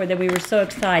good for them. We were so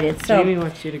excited. So Jamie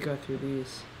wants you to go through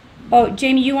these. Oh,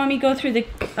 Jamie, you want me to go through the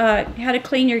how to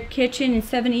clean your kitchen in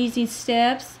 7 easy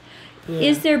steps? Yeah.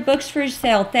 Is there books for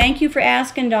sale? Thank you for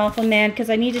asking, Dolphin Man, because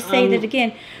I need to say that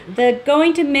again. The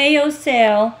Going to Mayo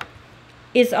sale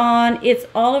is on. It's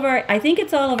all of our. I think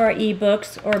it's all of our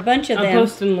ebooks or a bunch of them. I'm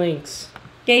posting links.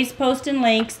 Dave's posting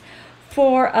links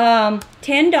for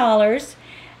 $10,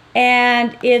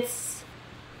 and it's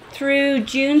through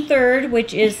June 3rd,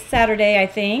 which is Saturday, I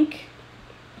think.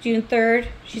 June 3rd.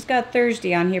 She's got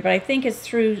Thursday on here, but I think it's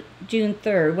through June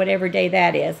 3rd, whatever day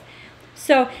that is.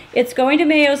 So it's Going to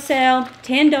Mayo sale,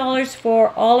 $10 for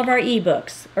all of our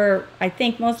ebooks, or I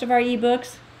think most of our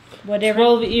ebooks, whatever.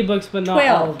 12 ebooks, but not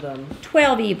all of them.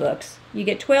 12 ebooks. You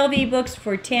get 12 ebooks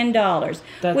for $10,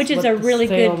 which is a really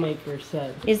good. That's what the sale maker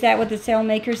said. Is that what the sale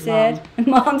maker said?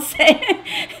 Mom said.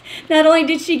 Not only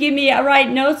did she give me write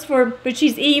notes but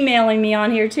she's emailing me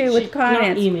on here too with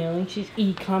comments. Not emailing, she's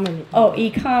e-commenting. Oh,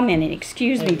 e-commenting.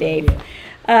 Excuse me, Dave.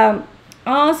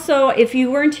 Also, if you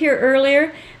weren't here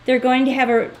earlier, they're going to have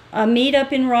a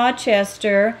meetup in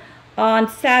Rochester on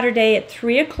Saturday at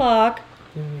 3 o'clock.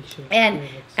 And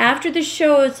after the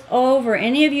show is over,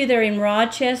 any of you that are in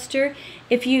Rochester,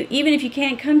 even if you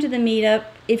can't come to the meetup,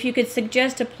 if you could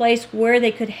suggest a place where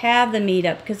they could have the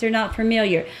meetup, because they're not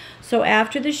familiar. So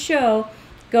after the show,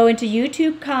 go into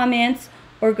YouTube comments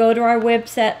or go to our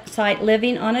website,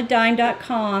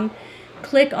 livingonadime.com,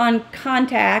 click on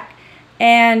contact,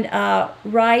 and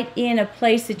write in a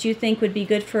place that you think would be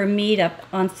good for a meetup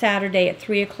on Saturday at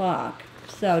 3 o'clock.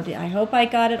 So I hope I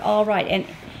got it all right.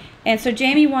 And so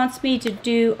Jamie wants me to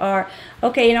do in our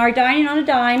Dining on a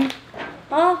Dime,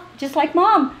 just like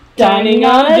Mom. Dining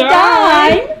on a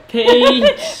Dime.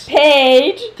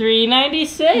 Page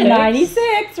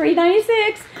 396.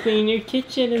 396. Clean your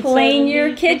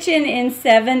kitchen in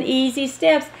 7 easy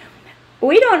steps.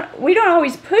 We don't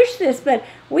always push this, but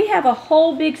we have a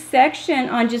whole big section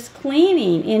on just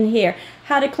cleaning in here.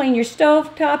 How to clean your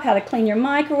stovetop, how to clean your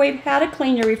microwave, how to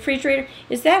clean your refrigerator.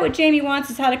 Is that what Jamie wants?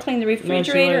 Is how to clean the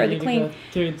refrigerator or the clean?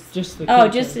 Just the kitchen. Oh,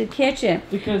 just the kitchen.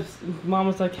 Because Mom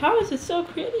was like, "How is it so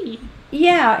pretty?"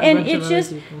 Yeah, and it's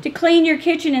just to clean your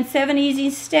kitchen in 7 easy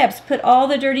steps. Put all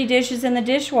the dirty dishes in the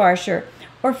dishwasher,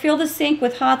 or fill the sink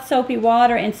with hot soapy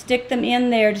water and stick them in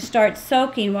there to start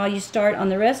soaking while you start on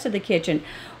the rest of the kitchen.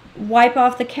 Wipe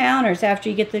off the counters after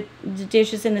you get the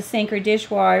dishes in the sink or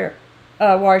dishwasher.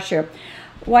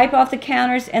 Wipe off the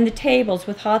counters and the tables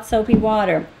with hot soapy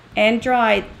water and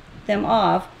dry them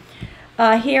off.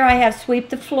 Here I have sweep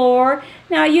the floor.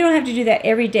 Now you don't have to do that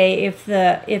every day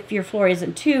if your floor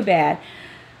isn't too bad.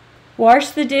 Wash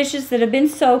the dishes that have been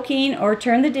soaking or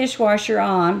turn the dishwasher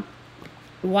on.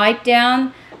 Wipe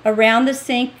down around the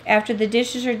sink after the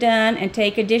dishes are done and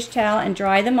take a dish towel and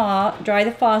dry them off. Dry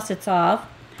the faucets off.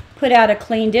 Put out a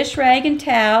clean dish rag and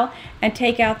towel and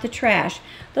take out the trash.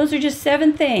 Those are just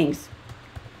 7 things.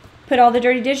 Put all the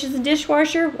dirty dishes in the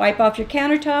dishwasher, wipe off your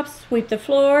countertops, sweep the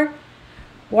floor,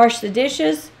 wash the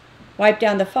dishes, wipe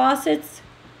down the faucets,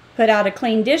 put out a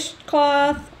clean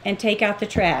dishcloth, and take out the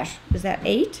trash. Is that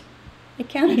 8? I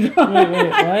counted wrong.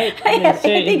 Wait, what?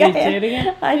 Say it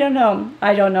again? I don't know.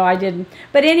 I didn't.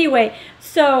 But anyway,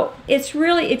 so it's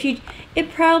really, if you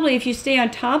stay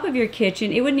on top of your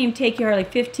kitchen, it wouldn't even take you hardly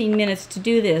 15 minutes to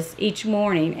do this each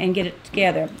morning and get it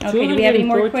together. Okay, do we have any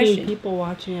more questions? People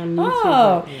watching on YouTube.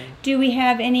 Oh, do we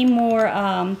have any more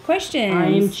questions?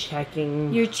 I'm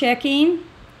checking. You're checking?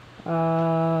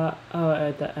 I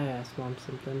asked Mom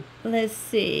something. Let's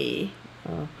see.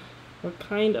 What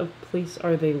kind of place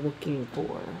are they looking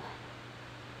for?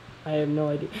 I have no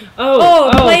idea.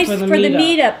 Place for the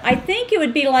meetup. I think it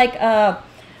would be like a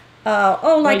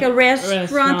a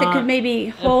restaurant that could maybe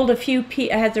hold a few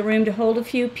people, has a room to hold a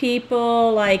few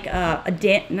people, like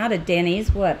not a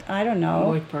Denny's, what? I don't know.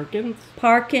 Like Perkins?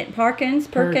 Perkins. Perkins.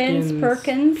 Perkins.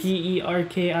 It's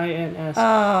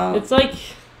like...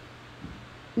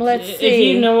 Let's see.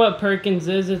 If you know what Perkins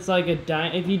is, it's like a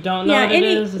dine. If you don't know what it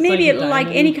is, it's maybe like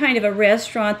any kind of a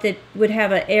restaurant that would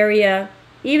have an area.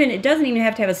 Even it doesn't even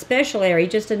have to have a special area,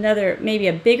 just maybe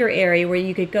a bigger area where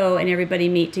you could go and everybody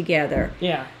meet together.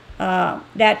 Yeah.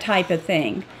 That type of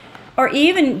thing. Or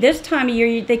even this time of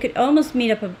year, they could almost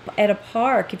meet up at a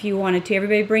park if you wanted to.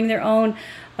 Everybody bring their own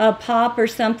pop or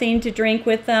something to drink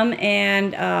with them,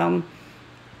 and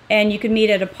you could meet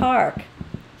at a park.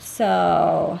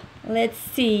 So... let's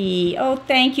see. Oh,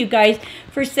 thank you guys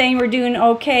for saying we're doing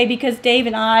okay, because Dave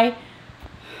and I,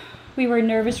 we were a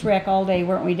nervous wreck all day,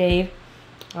 weren't we, Dave?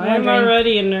 I'm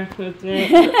already in there. We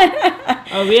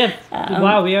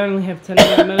only have 10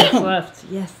 more minutes left.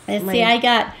 Yes.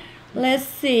 Let's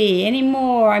see, any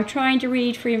more? I'm trying to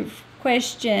read for your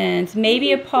questions.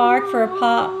 Maybe a park for a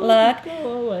potluck.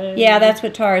 Yeah, that's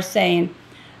what Tara's saying.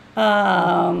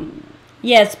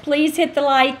 Yes, please hit the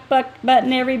like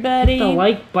button, everybody. Hit the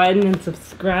like button and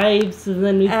subscribe, so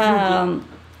then we can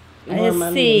get more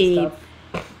money and stuff.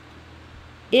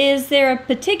 Is there a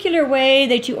particular way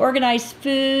that you organize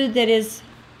food that is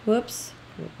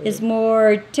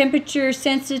more temperature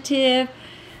sensitive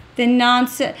than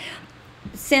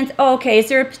okay, is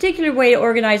there a particular way to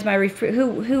organize my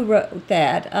who wrote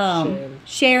that?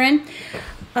 Sharon.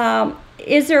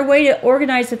 Is there a way to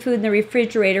organize the food in the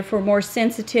refrigerator for more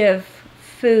sensitive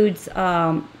foods,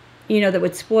 that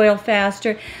would spoil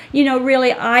faster?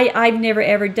 Really, I've never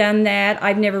ever done that.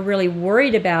 I've never really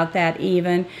worried about that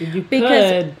even.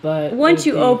 But once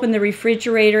you open the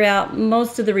refrigerator out,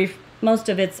 most of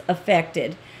it's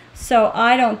affected. So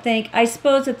I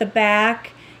suppose at the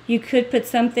back, you could put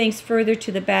some things further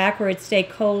to the back where it'd stay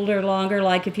colder longer,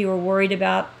 like if you were worried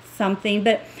about something.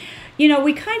 But,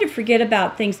 we kind of forget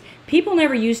about things. People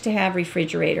never used to have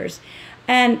refrigerators.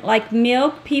 And like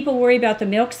milk, people worry about the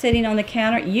milk sitting on the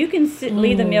counter. You can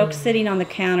leave the milk sitting on the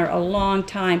counter a long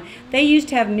time. They used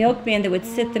to have milkmen that would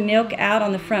sit the milk out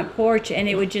on the front porch, and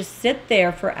it would just sit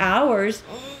there for hours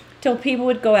till people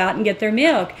would go out and get their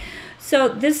milk. So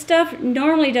this stuff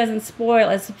normally doesn't spoil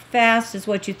as fast as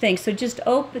what you think. So just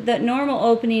the normal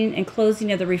opening and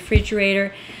closing of the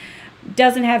refrigerator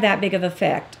doesn't have that big of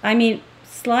effect. I mean,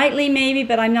 slightly maybe,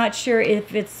 but I'm not sure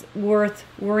if it's worth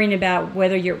worrying about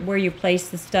where you place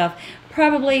the stuff.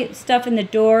 Probably stuff in the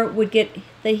door would get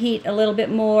the heat a little bit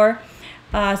more,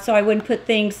 so I wouldn't put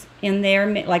things in there,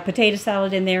 like potato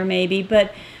salad in there maybe.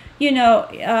 But,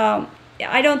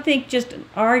 I don't think just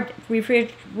our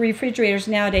refrigerators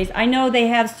nowadays. I know they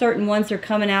have certain ones they're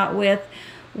coming out with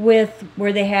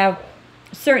where they have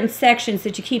certain sections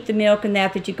that you keep the milk and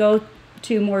that you go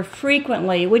to more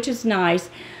frequently, which is nice.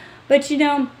 But,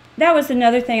 that was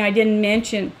another thing I didn't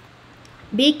mention.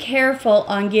 Be careful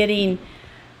on getting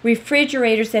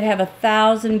refrigerators that have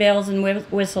 1,000 bells and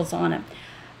whistles on them.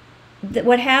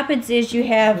 What happens is you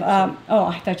have,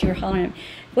 I thought you were hollering.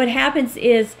 What happens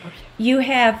is you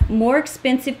have more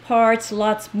expensive parts,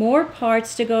 lots more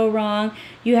parts to go wrong.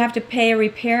 You have to pay a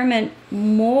repairman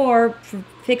more for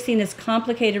fixing this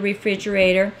complicated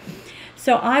refrigerator.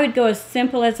 So I would go as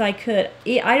simple as I could.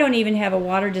 I don't even have a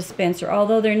water dispenser,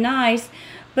 although they're nice.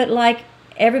 But like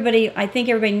I think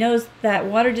everybody knows that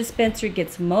water dispenser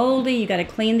gets moldy. You got to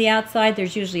clean the outside.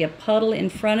 There's usually a puddle in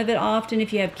front of it often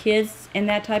if you have kids and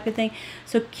that type of thing.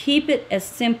 So keep it as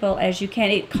simple as you can.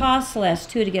 It costs less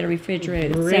too to get a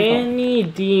refrigerator. Granny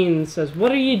Dean says,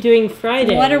 "What are you doing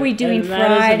Friday?" What are we doing Friday?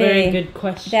 That is a very good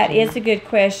question. That is a good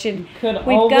question.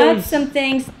 We've got some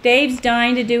things. Dave's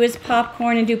dying to do his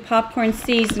popcorn and do popcorn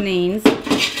seasonings. You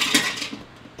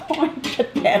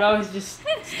can always just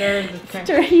stir the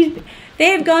They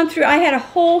have gone through, I had a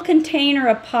whole container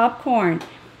of popcorn.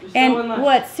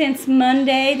 And since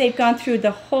Monday, they've gone through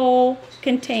the whole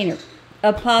container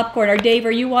of popcorn. Or Dave,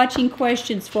 are you watching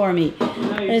questions for me?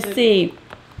 No, Let's see.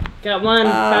 Got one.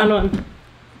 Found one.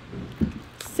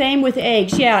 Same with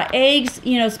eggs. Yeah, eggs,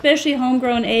 you know, especially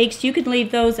homegrown eggs, you can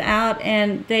leave those out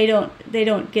and they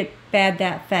don't get bad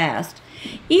that fast.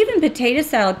 Even potato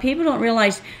salad, people don't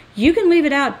realize you can leave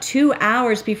it out 2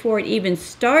 hours before it even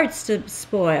starts to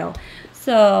spoil.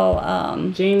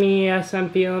 So, Jamie, yes, I'm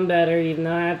feeling better, even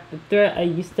though I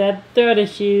used to have throat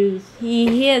issues.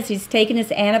 He is. He's taking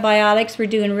his antibiotics. We're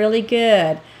doing really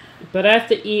good. But I have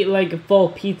to eat like a full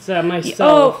pizza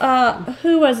myself. Oh,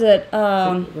 who was it?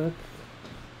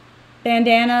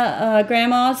 Bandana,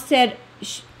 Grandma said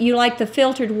you like the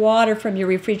filtered water from your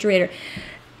refrigerator.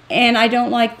 And I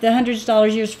don't like the hundreds of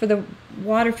dollars used for the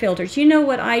water filters. You know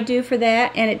what I do for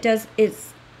that? And it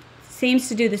seems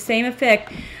to do the same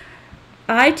effect.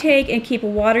 I take and keep a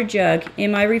water jug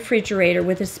in my refrigerator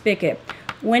with a spigot.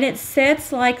 When it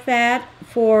sets like that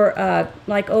for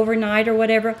like overnight or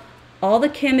whatever, all the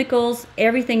chemicals,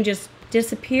 everything just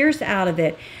disappears out of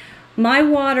it. My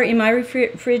water in my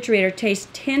refrigerator tastes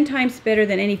 10 times better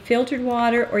than any filtered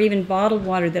water or even bottled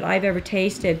water that I've ever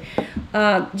tasted.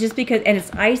 Just because, and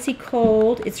it's icy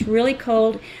cold, it's really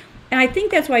cold. And I think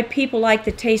that's why people like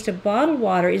the taste of bottled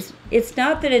water. It's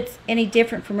not that it's any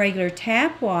different from regular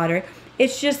tap water.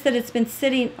 It's just that it's been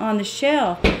sitting on the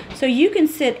shelf. So you can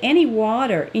sit any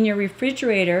water in your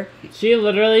refrigerator. She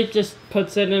literally just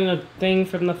puts it in a thing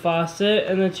from the faucet,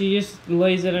 and then she just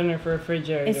lays it in her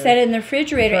refrigerator. And set it in the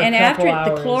refrigerator. And after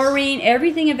the chlorine,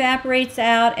 everything evaporates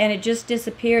out, and it just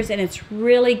disappears, and it's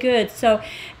really good. So,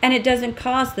 and it doesn't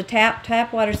cost. The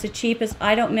tap water's the cheapest.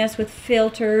 I don't mess with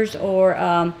filters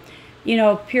or, you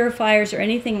know, purifiers or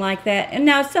anything like that. And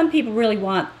now some people really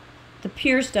want the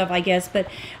pure stuff, I guess, but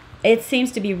it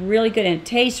seems to be really good, and it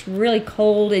tastes really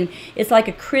cold, and it's like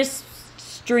a crisp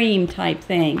stream type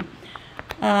thing.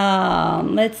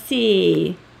 Let's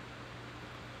see.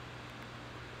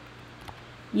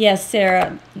 Yes,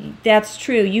 Sarah, that's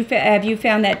true. Have you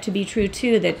found that to be true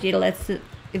too, that it lets it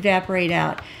evaporate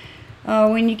out?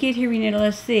 When you get here, Renita,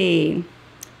 let's see.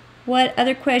 What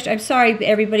other question? I'm sorry,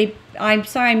 everybody. I'm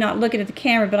sorry I'm not looking at the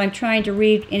camera, but I'm trying to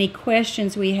read any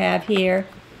questions we have here.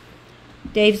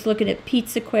 Dave's looking at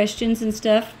pizza questions and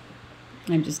stuff.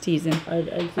 I'm just teasing.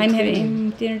 I'm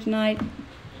having dinner tonight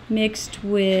mixed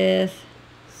with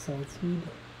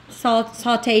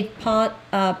sauteed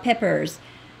peppers.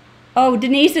 Oh,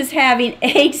 Denise is having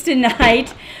eggs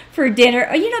tonight for dinner.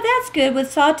 Oh, you know, that's good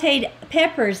with sauteed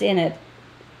peppers in it.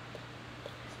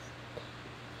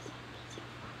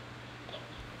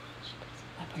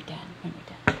 When we're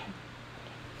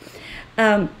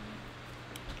done.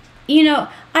 You know,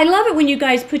 I love it when you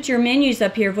guys put your menus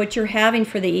up here of what you're having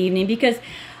for the evening, because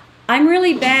I'm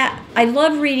really bad. I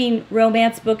love reading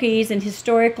romance bookies and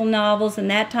historical novels and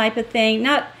that type of thing.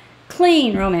 Not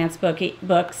clean romance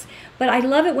books, but I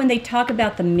love it when they talk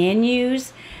about the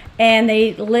menus and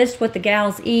they list what the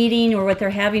gal's eating or what they're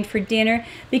having for dinner,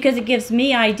 because it gives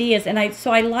me ideas. And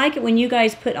so I like it when you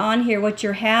guys put on here what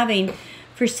you're having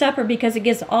for supper, because it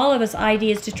gives all of us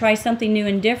ideas to try something new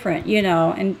and different, you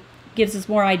know, and gives us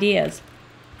more ideas.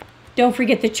 Don't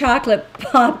forget the chocolate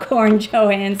popcorn,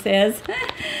 Joanne says.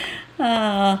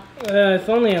 If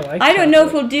only I like I don't know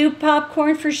if we'll do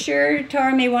popcorn for sure.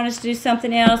 Tara may want us to do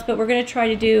something else, but we're going to try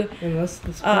to do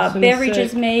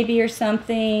beverages maybe or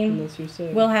something. Unless you're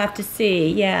sick. We'll have to see,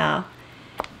 yeah.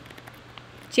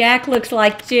 Jack looks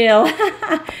like Jill.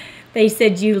 They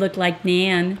said you look like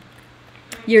Nan.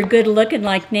 You're good looking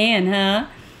like Nan, huh?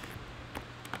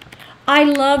 I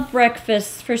love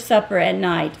breakfast for supper at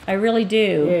night. I really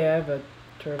do. Yeah, I have a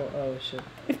turtle. Oh, shit.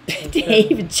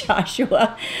 Dave and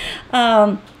Joshua.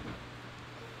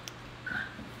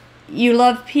 You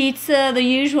love pizza. The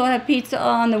usual have pizza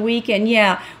on the weekend.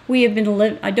 Yeah, we have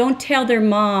been I don't tell their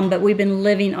mom, but we've been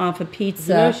living off of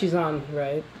pizza. You know she's on,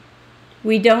 right?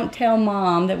 We don't tell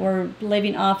Mom that we're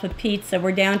living off of pizza.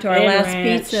 We're down to our last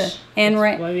ranch. Pizza. And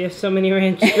That's why we have so many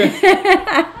ranch strips.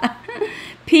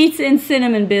 Pizza and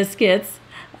cinnamon biscuits.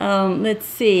 Let's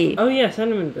see. Oh, yeah,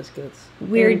 cinnamon biscuits.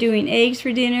 We're doing eggs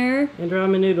for dinner. And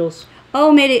ramen noodles.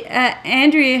 Oh,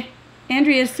 Andrea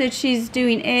said she's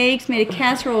doing eggs. Made a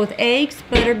casserole with eggs,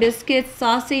 butter, biscuits,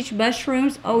 sausage,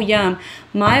 mushrooms. Oh, yum.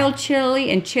 Mild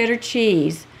chili and cheddar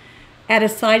cheese. Add a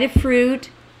side of fruit.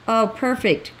 Oh,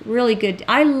 perfect. Really good.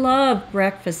 I love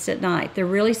breakfasts at night. They're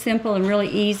really simple and really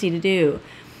easy to do.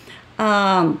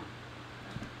 That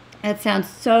sounds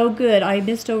so good. I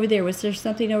missed over there. Was there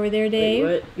something over there, Dave?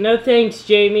 Wait, what? No thanks,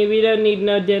 Jamie. We don't need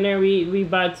no dinner. We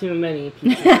bought too many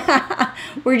pizzas.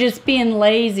 We're just being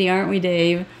lazy, aren't we,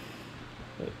 Dave?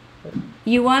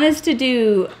 You want us to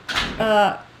do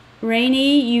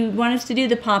Rainey, you want us to do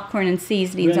the popcorn and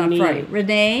seasonings on Friday.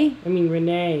 Renee? I mean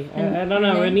Renee. I don't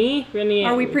know. Renee?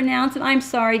 Are we pronouncing? I'm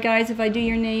sorry, guys, if I do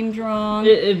your names wrong.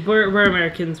 We're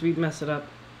Americans. We'd mess it up.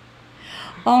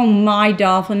 Oh, my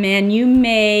Dolphin Man. You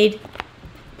made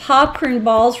popcorn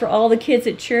balls for all the kids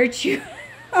at church.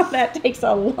 Oh, that takes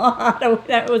a lot.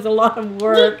 That was a lot of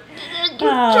work.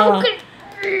 I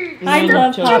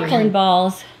love popcorn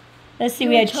balls. Let's see,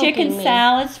 we had chicken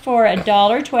salads for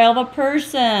 $1.12 a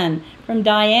person from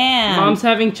Diane. Mom's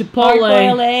having Chipotle.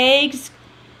 Hard-boiled eggs.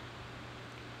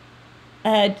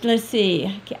 Let's see.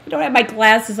 I don't have my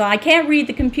glasses on. I can't read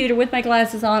the computer with my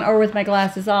glasses on or with my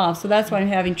glasses off, so that's why I'm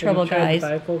having trouble, guys.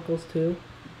 Bifocals too.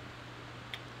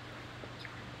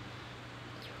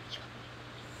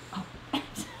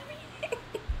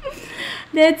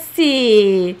 Let's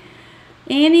see.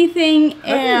 Anything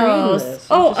else?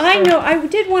 Oh, I know. I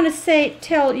did want to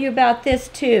tell you about this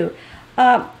too.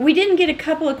 We didn't get a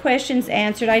couple of questions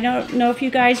answered. I don't know if you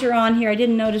guys are on here. I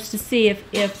didn't notice to see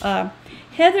if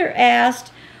Heather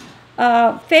asked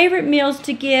favorite meals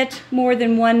to get more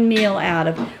than one meal out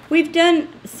of. We've done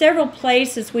several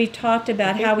places. We've talked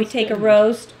about how we take a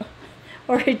roast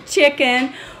or a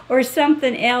chicken or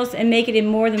something else and make it in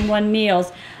more than one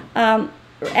meals.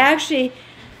 Actually,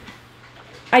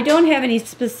 I don't have any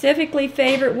specifically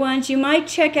favorite ones. You might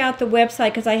check out the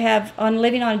website because I have on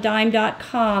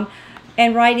livingonadime.com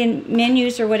and write in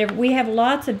menus or whatever. We have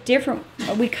lots of different,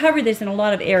 we cover this in a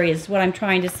lot of areas is what I'm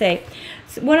trying to say.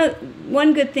 So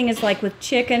one good thing is like with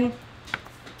chicken,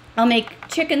 I'll make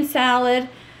chicken salad,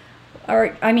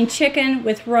 chicken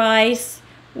with rice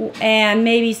and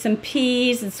maybe some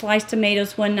peas and sliced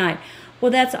tomatoes one night.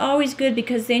 Well, that's always good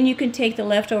because then you can take the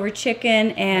leftover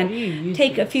chicken and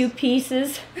take a few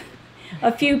pieces,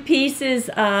 and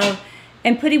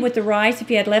put it with the rice.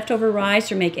 If you had leftover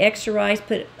rice or make extra rice,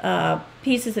 put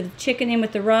pieces of chicken in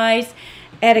with the rice,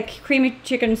 add a creamy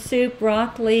chicken soup,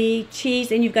 broccoli,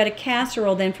 cheese, and you've got a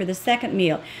casserole then for the second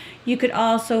meal. You could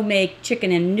also make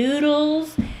chicken and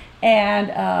noodles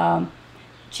and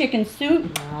chicken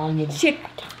soup.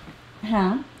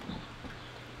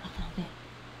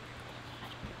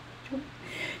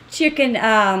 Chicken,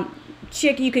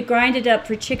 you could grind it up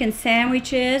for chicken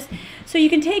sandwiches. So you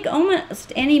can take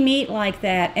almost any meat like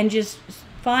that and just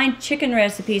find chicken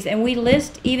recipes. And we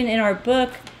list even in our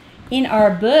book,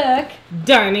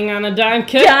 Dining on a Dime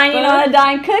Cookbook. Dining on a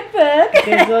Dime Cookbook.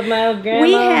 These are my old grandma.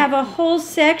 We have a whole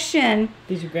section.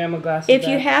 These are grandma glasses. If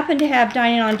you happen to have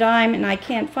Dining on a Dime, and I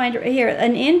can't find it here,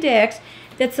 an index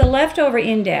that's a leftover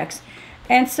index.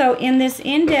 And so in this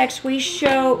index, we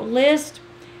list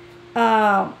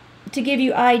to give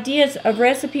you ideas of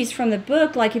recipes from the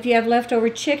book. Like if you have leftover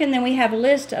chicken, then we have a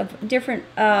list of different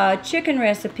chicken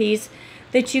recipes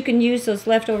that you can use those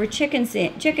leftover chicken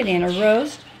in, or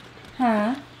roast.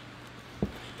 Huh?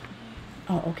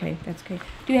 Oh, okay, that's good.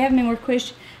 Do you have any more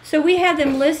questions? So we have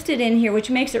them listed in here, which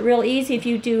makes it real easy. If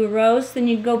you do a roast, then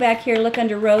you go back here, look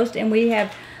under roast, and we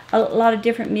have a lot of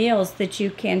different meals that you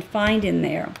can find in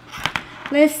there.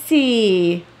 Let's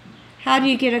see. How do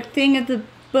you get a thing of the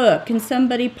book? Can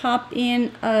somebody pop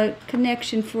in a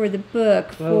connection for the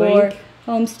book for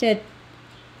Homestead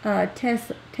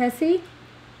Tessie?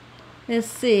 Let's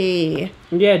see.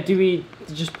 Yeah, do we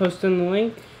just post in the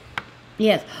link?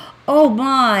 Yes. Oh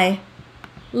my,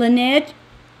 Lynette,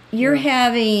 you're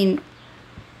having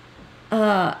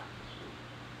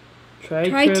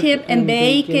tri-tip and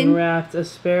bacon wrapped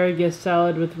asparagus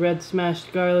salad with red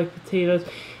smashed garlic, potatoes,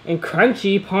 and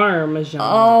crunchy parmesan.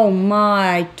 Oh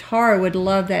my, Tara would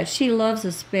love that. She loves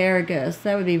asparagus.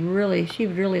 That would be she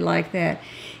would really like that.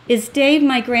 Is Dave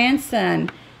my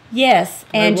grandson? Yes,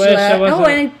 Angela. Oh,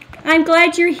 and I'm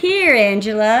glad you're here,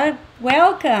 Angela.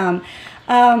 Welcome.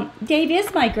 Dave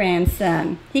is my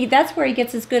grandson. That's where he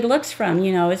gets his good looks from,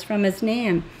 it's from his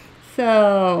name.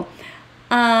 So,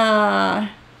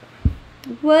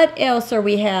 what else are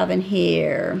we having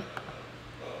here?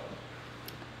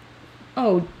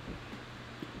 Oh,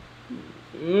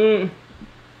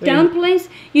 dumplings.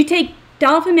 You take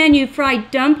Dolphin Man, you fry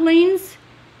dumplings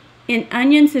in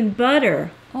onions and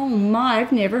butter. Oh my,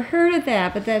 I've never heard of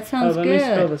that, but that sounds good. Let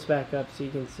me scroll this back up so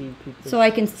you can see people. So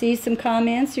I can see some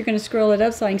comments. You're going to scroll it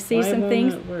up so I can see some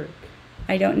things. Why won't it work?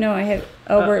 I don't know. I have.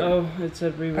 It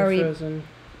said we were frozen.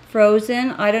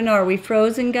 Frozen? I don't know. Are we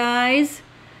frozen, guys?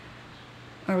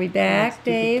 Are we back,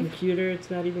 Dave? Computer, it's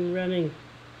not even running.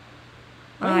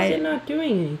 Why is it not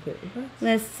doing anything? What?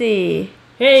 Let's see.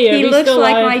 Hey, he looks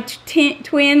like my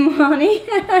twin, Lonnie.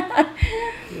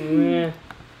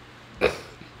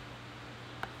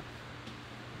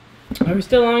 Are we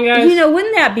still on, guys? You know,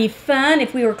 wouldn't that be fun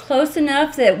if we were close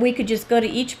enough that we could just go to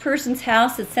each person's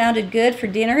house that sounded good for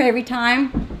dinner every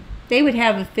time? They would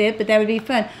have a fit, but that would be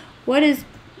fun. What is...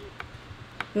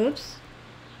 Oops.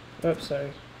 Oops,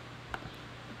 sorry.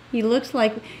 He looks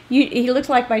like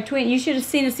my twin. You should have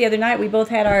seen us the other night. We both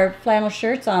had our flannel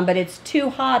shirts on, but it's too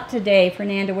hot today for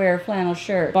Nan to wear a flannel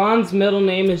shirt. Bond's middle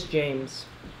name is James.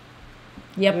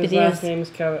 Yep, and it is. His last name is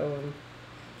Callan.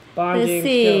 Bond Let's James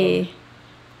see. Callan.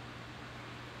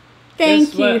 Thank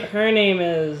Guess you. what her name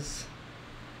is?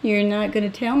 You're not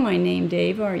going to tell my name,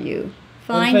 Dave, are you?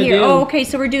 Fine What if I here. do? Oh, okay,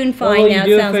 so we're doing fine What will now.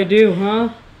 you do Sounds if I do, huh?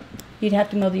 You'd have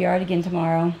to mow the yard again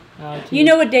tomorrow. Oh, You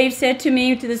know what Dave said to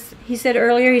me he said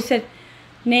earlier? He said,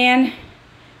 Nan,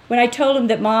 when I told him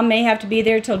that Mom may have to be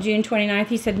there till June 29th,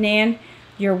 he said, Nan,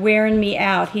 you're wearing me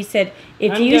out. He said,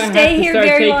 if you stay here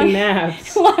very long,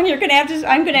 naps. I'm going to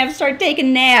have to start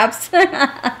taking naps.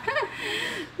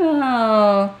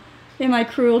 Oh, am I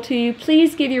cruel to you?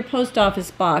 Please give your post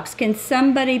office box. Can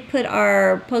somebody put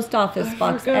our post office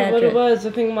box I forgot address? what it was.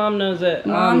 I think Mom knows it.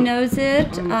 Mom knows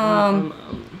it.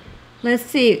 Let's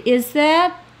see. Is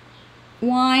that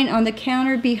wine on the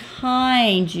counter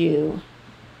behind you?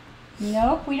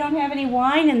 Nope, we don't have any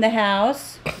wine in the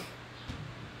house.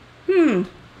 I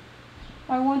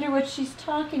wonder what she's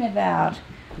talking about.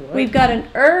 What? We've got an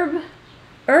herb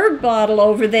bottle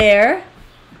over there,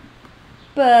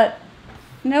 but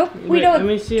nope, we don't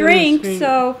drink,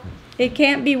 so it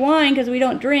can't be wine because we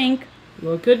don't drink.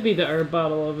 Well, it could be the herb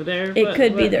bottle over there. It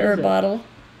could be the herb bottle.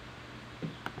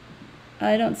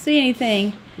 I don't see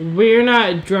anything. We're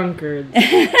not drunkards.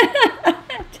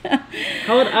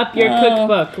 Hold up your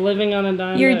cookbook, Living on a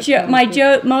Dime. My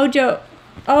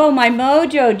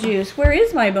Mojo juice. Where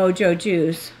is my Mojo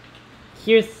juice?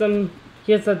 Here's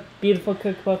a beautiful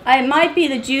cookbook. It might be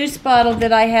the juice bottle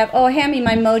that I have. Oh, hand me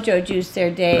my Mojo juice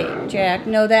there, Jack.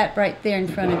 No, that right there in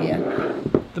front of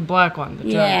you. The black one. The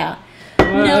yeah.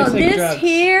 Well, no, like this drugs.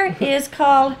 Here is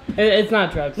called... It's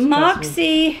not drugs.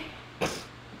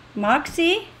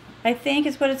 Moxie, I think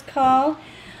is what it's called.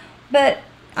 But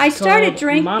I started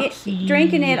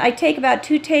drinking it. I take about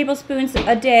 2 tablespoons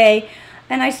a day,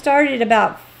 and I started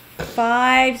about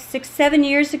 5, 6, 7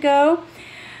 years ago.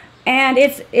 And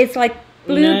it's like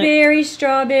blueberries,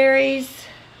 strawberries,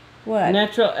 what?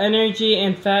 Natural energy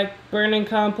and fat burning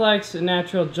complex,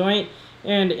 natural joint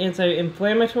and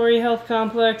anti-inflammatory health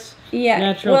complex.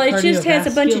 Yeah, well, it just has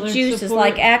a bunch of juices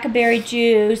like acaberry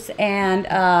juice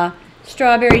and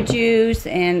strawberry juice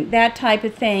and that type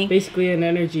of thing. Basically an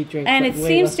energy drink. And it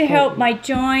seems to help my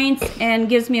joints and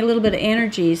gives me a little bit of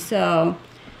energy. So,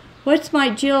 what's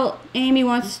my Amy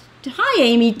wants to... Hi,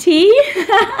 Amy T.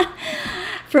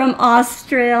 From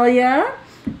Australia.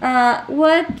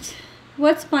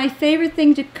 What's my favorite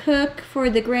thing to cook for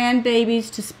the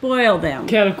grandbabies to spoil them?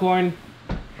 Kettle corn.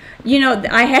 You know,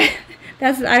 I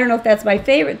don't know if that's my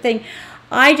favorite thing.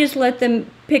 I just let them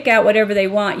pick out whatever they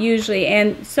want usually,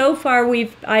 and so far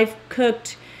I've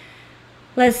cooked,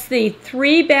 let's see,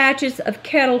 3 batches of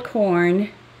kettle corn.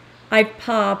 I've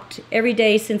popped every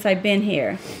day since I've been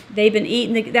here. They've been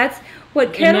eating that's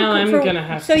what kettle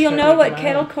corn. So you'll know what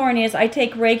kettle corn is. I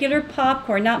take regular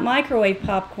popcorn, not microwave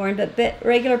popcorn, but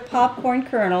regular popcorn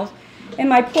kernels. And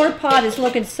my poor pot is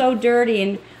looking so dirty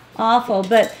and awful,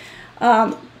 but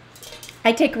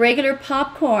I take regular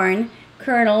popcorn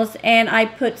kernels and I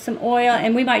put some oil,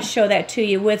 and we might show that to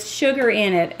you, with sugar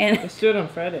in it. And let's do it on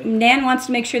Friday. Nan wants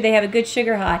to make sure they have a good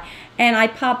sugar high. And I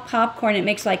pop popcorn, it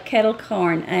makes like kettle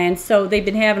corn. And so they've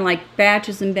been having like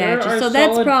batches and batches. So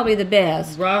that's probably the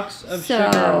best. Rocks of sugar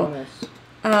on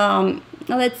this.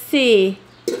 Let's see.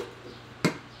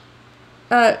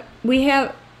 We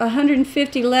have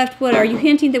 150 left. What, are you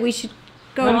hinting that we should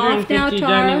go off now, Tara? 150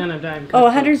 dining on a dime. Oh,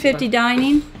 150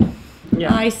 dining?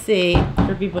 Yeah. I see.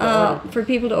 For people to order. For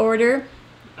people to order.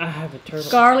 I have a turtle.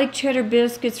 Garlic cheddar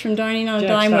biscuits from Dining on a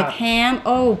Dime with ham.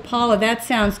 Oh, Paula, that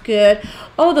sounds good.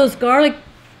 Oh, those garlic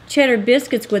cheddar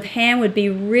biscuits with ham would be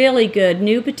really good.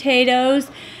 New potatoes,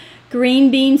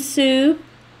 green bean soup,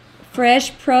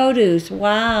 fresh produce.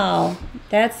 Wow,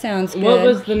 that sounds good. What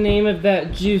was the name of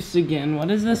that juice again? What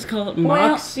is this called?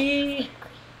 Moxie?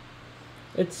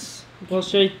 We'll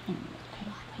show you.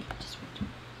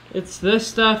 It's this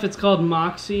stuff. It's called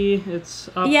Moxie. It's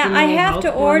yeah. I have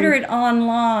to order it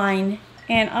online,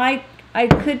 and I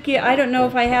could get. I don't know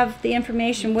if I have the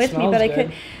information with me, but I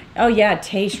could. Oh yeah, it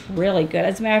tastes really good.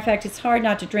 As a matter of fact, it's hard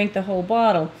not to drink the whole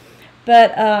bottle,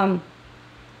 but I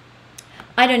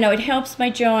don't know. It helps my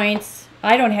joints.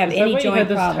 I don't have any joint problems. You had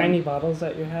those tiny bottles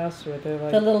at your house, where they're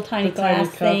like the little tiny glass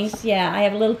things. Yeah, I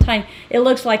have a little tiny. It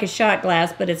looks like a shot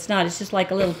glass, but it's not. It's just like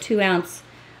a little 2-ounce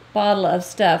bottle of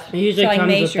stuff. It usually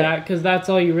comes with that because that's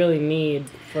all you really need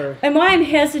for. And why I'm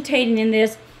hesitating in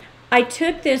this, I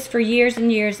took this for years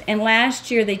and years, and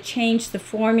last year they changed the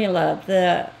formula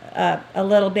a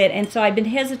little bit, and so I've been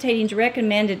hesitating to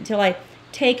recommend it until I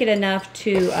take it enough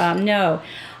to know.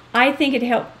 I think it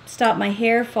helped stop my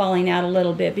hair falling out a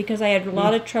little bit because I had a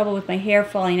lot of trouble with my hair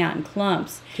falling out in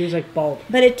clumps. She was like bald.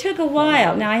 But it took a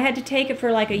while. Now I had to take it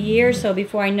for like a year or so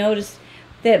before I noticed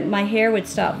that my hair would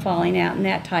stop falling out and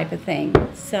that type of thing.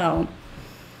 So,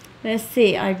 let's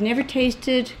see. I've never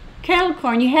tasted kettle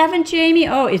corn. You haven't, Jamie?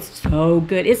 Oh, it's so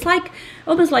good. It's like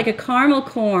almost like a caramel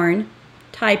corn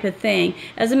type of thing.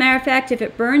 As a matter of fact, if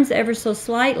it burns ever so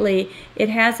slightly, it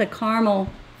has a caramel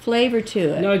flavor to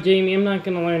it. No, Jamie, I'm not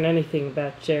going to learn anything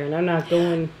about sharing. I'm not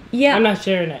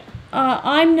sharing it.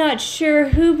 I'm not sure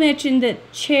who mentioned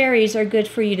that cherries are good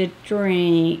for you to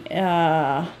drink.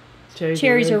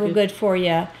 Cherries are really good for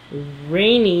you.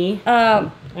 Rainy.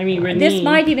 This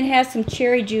might even have some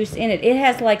cherry juice in it. It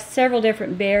has like several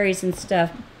different berries and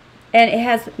stuff. And it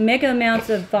has mega amounts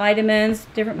of vitamins,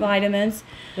 different vitamins.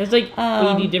 There's like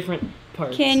 80 different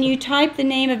parts. Can you type the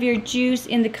name of your juice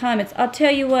in the comments? I'll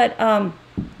tell you what,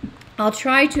 I'll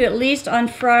try to at least on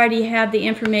Friday have the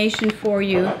information for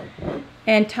you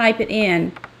and type it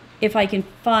in if I can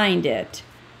find it.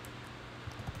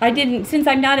 Since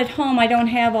I'm not at home, I don't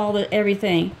have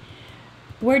everything.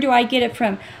 Where do I get it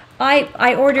from?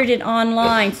 I ordered it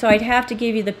online, so I'd have to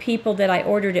give you the people that I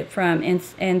ordered it from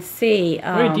and see.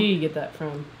 Where do you get that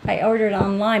from? I ordered it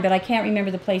online, but I can't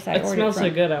remember the place I ordered it from. It smells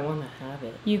so good, I want to have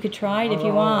it. You could try it if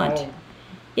you want.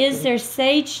 Is there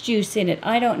sage juice in it?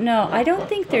 I don't know. I don't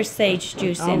think there's sage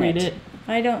juice in it. I'll read it.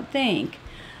 I don't think.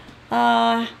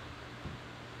 Oh,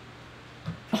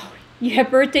 you have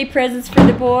birthday presents for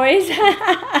the boys?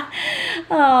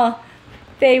 Oh,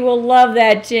 they will love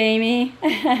that, Jamie.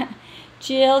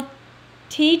 Jill,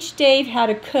 teach Dave how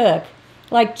to cook.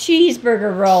 Like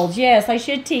cheeseburger rolls. Yes, I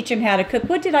should teach him how to cook.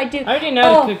 What did I do? I already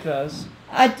know how to cook those.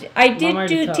 I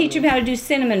did teach them how to do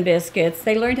cinnamon biscuits.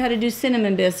 They learned how to do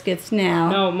cinnamon biscuits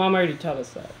now. No, Mom already taught us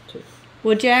that, too.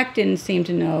 Well, Jack didn't seem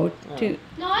to know. No,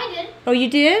 I did. Oh, you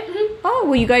did? Mm-hmm. Oh,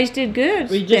 well, you guys did good.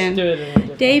 We just do it in a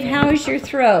different Dave, way. how is your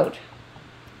throat?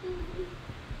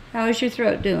 How is your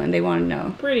throat doing? They want to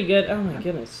know. Pretty good. Oh, my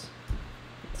goodness.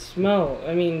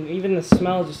 Even the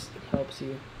smell just helps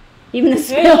you. Even the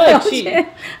smell helps you.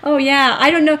 Oh, yeah.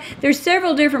 I don't know. There's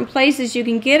several different places you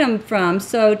can get them from.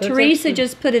 So that's Teresa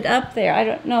just put it up there. I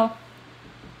don't know.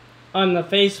 On the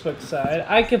Facebook side.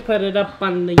 I could put it up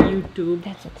on the YouTube.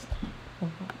 That's okay.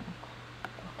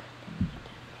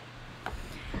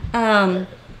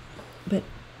 But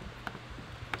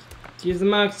use the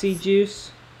Moxie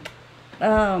juice.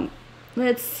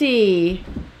 Let's see.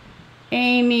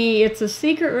 Amy, it's a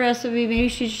secret recipe. Maybe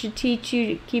she should teach you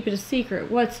to keep it a secret.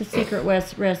 What's the secret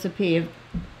recipe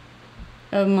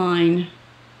of mine?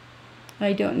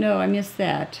 I don't know. I missed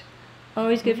that.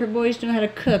 Always good for boys to know how to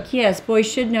cook. Yes,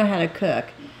 boys should know how to cook.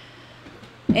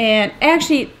 And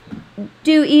actually,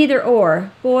 do either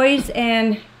or. Boys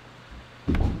and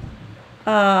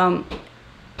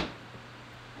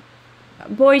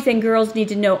girls need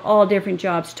to know all different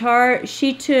jobs.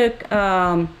 She took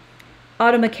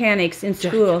auto mechanics in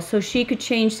school, so she could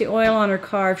change the oil on her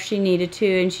car if she needed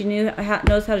to, and she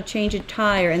knows how to change a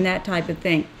tire and that type of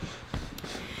thing.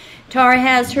 Tara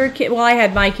has her kid. Well, I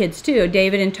had my kids too.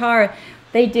 David and Tara,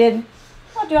 they did.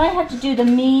 Oh, do I have to do the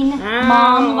mean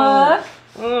mom look?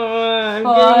 Oh, I'm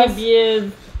getting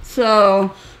abused.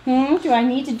 So, do I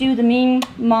need to do the mean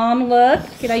mom look?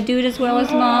 Could I do it as well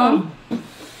as Mom?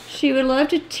 She would love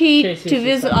to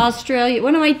visit Australia.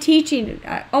 What am I teaching?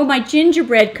 Oh, my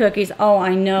gingerbread cookies. Oh,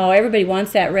 I know. Everybody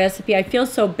wants that recipe. I feel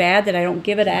so bad that I don't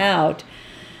give it out.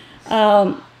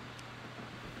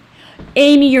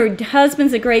 Amy, your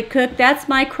husband's a great cook. That's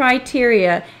my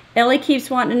criteria. Elly keeps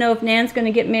wanting to know if Nan's going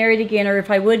to get married again, or if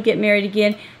I would get married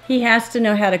again. He has to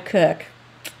know how to cook.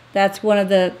 That's one of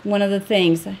the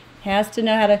things. Has to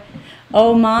know how to.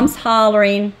 Oh, Mom's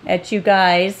hollering at you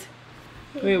guys.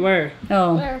 Wait, where?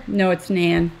 Oh, where? No, it's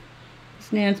Nan.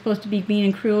 Is Nan supposed to be mean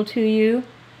and cruel to you?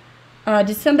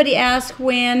 Did somebody ask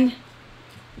when?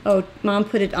 Oh, Mom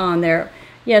put it on there.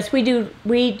 Yes, we do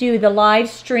the live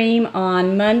stream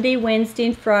on Monday, Wednesday,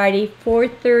 and Friday,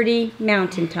 4:30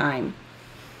 Mountain Time.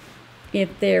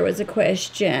 If there was a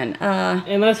question.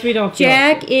 Unless we don't.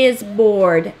 Jack is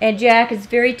bored, and Jack is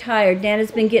very tired.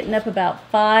 Nana's been getting up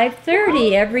about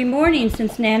 5:30 every morning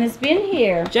since Nana's been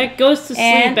here. Jack goes to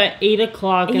sleep at 8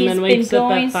 o'clock and then wakes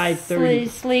up at 5:30. He's been going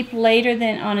sleep later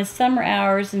than on his summer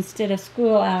hours instead of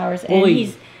school hours, and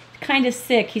he's kind of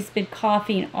sick. He's been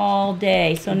coughing all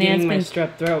day. So Nan's been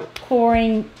strep throat.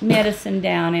 pouring medicine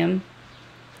down him.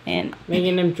 And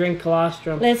making him drink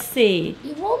colostrum. Let's see.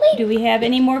 Do we have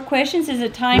any more questions? Is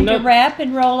it time to wrap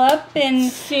and roll up? And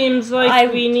seems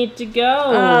like we need to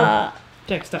go.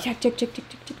 Check.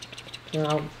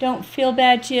 No. Don't feel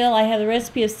bad, Jill. I have the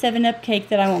recipe of 7-Up cake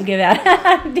that I won't give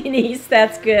out. Denise,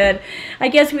 that's good. I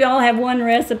guess we all have one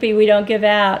recipe we don't give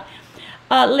out.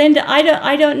 Linda,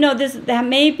 I don't know. That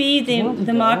may be the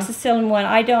amoxicillin one.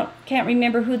 Can't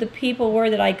remember who the people were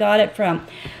that I got it from.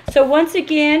 So once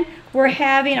again, we're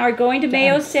having our Going to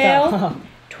Mayo sale.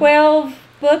 12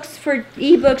 books for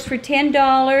ebooks for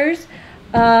 $10.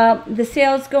 The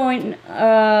sale's going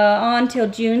on till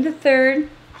June the 3rd.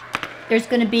 There's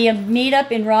going to be a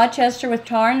meetup in Rochester with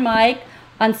Tar and Mike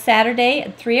on Saturday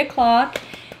at 3 o'clock.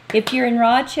 If you're in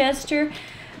Rochester,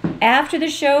 after the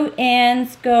show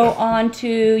ends, go on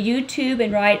to YouTube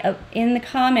and write in the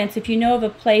comments if you know of a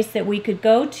place that we could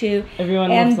go to. Everyone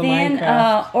loves the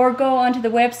Minecraft. Or go onto the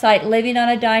website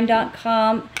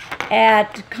livingonadime.com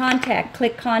at contact,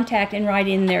 click contact, and write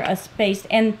in there a space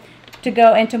and to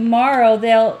go. And tomorrow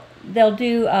they'll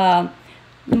do.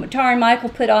 Tara and Mike will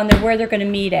put on there where they're going to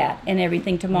meet at and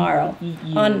everything tomorrow.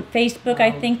 On Facebook, I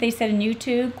think they said, and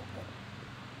YouTube,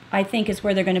 I think is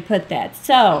where they're going to put that.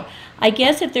 So, I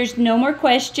guess if there's no more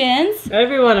questions.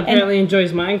 Everyone apparently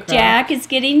enjoys Minecraft. Jack is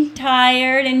getting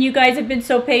tired, and you guys have been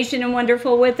so patient and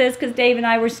wonderful with us because Dave and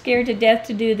I were scared to death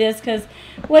to do this because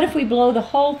what if we blow the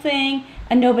whole thing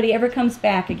and nobody ever comes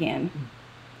back again?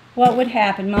 What would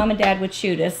happen? Mom and Dad would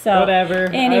shoot us. So whatever.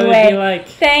 Anyway,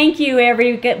 thank you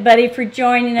everybody for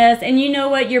joining us. And you know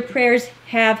what? Your prayers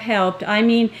have helped. I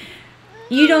mean,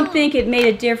 you don't think it made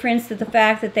a difference that the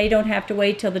fact that they don't have to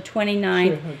wait till the 29th.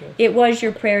 Sure, it was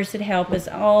your prayers that helped us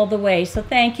all the way. So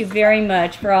thank you very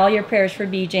much for all your prayers for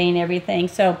BJ and everything.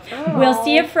 So we'll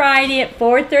see you Friday at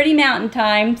 4:30 Mountain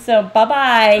Time. So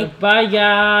bye-bye. Bye,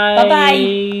 guys.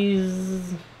 Bye-bye.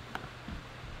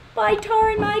 Bye,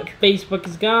 Tar and Mike. Facebook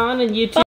is gone and YouTube.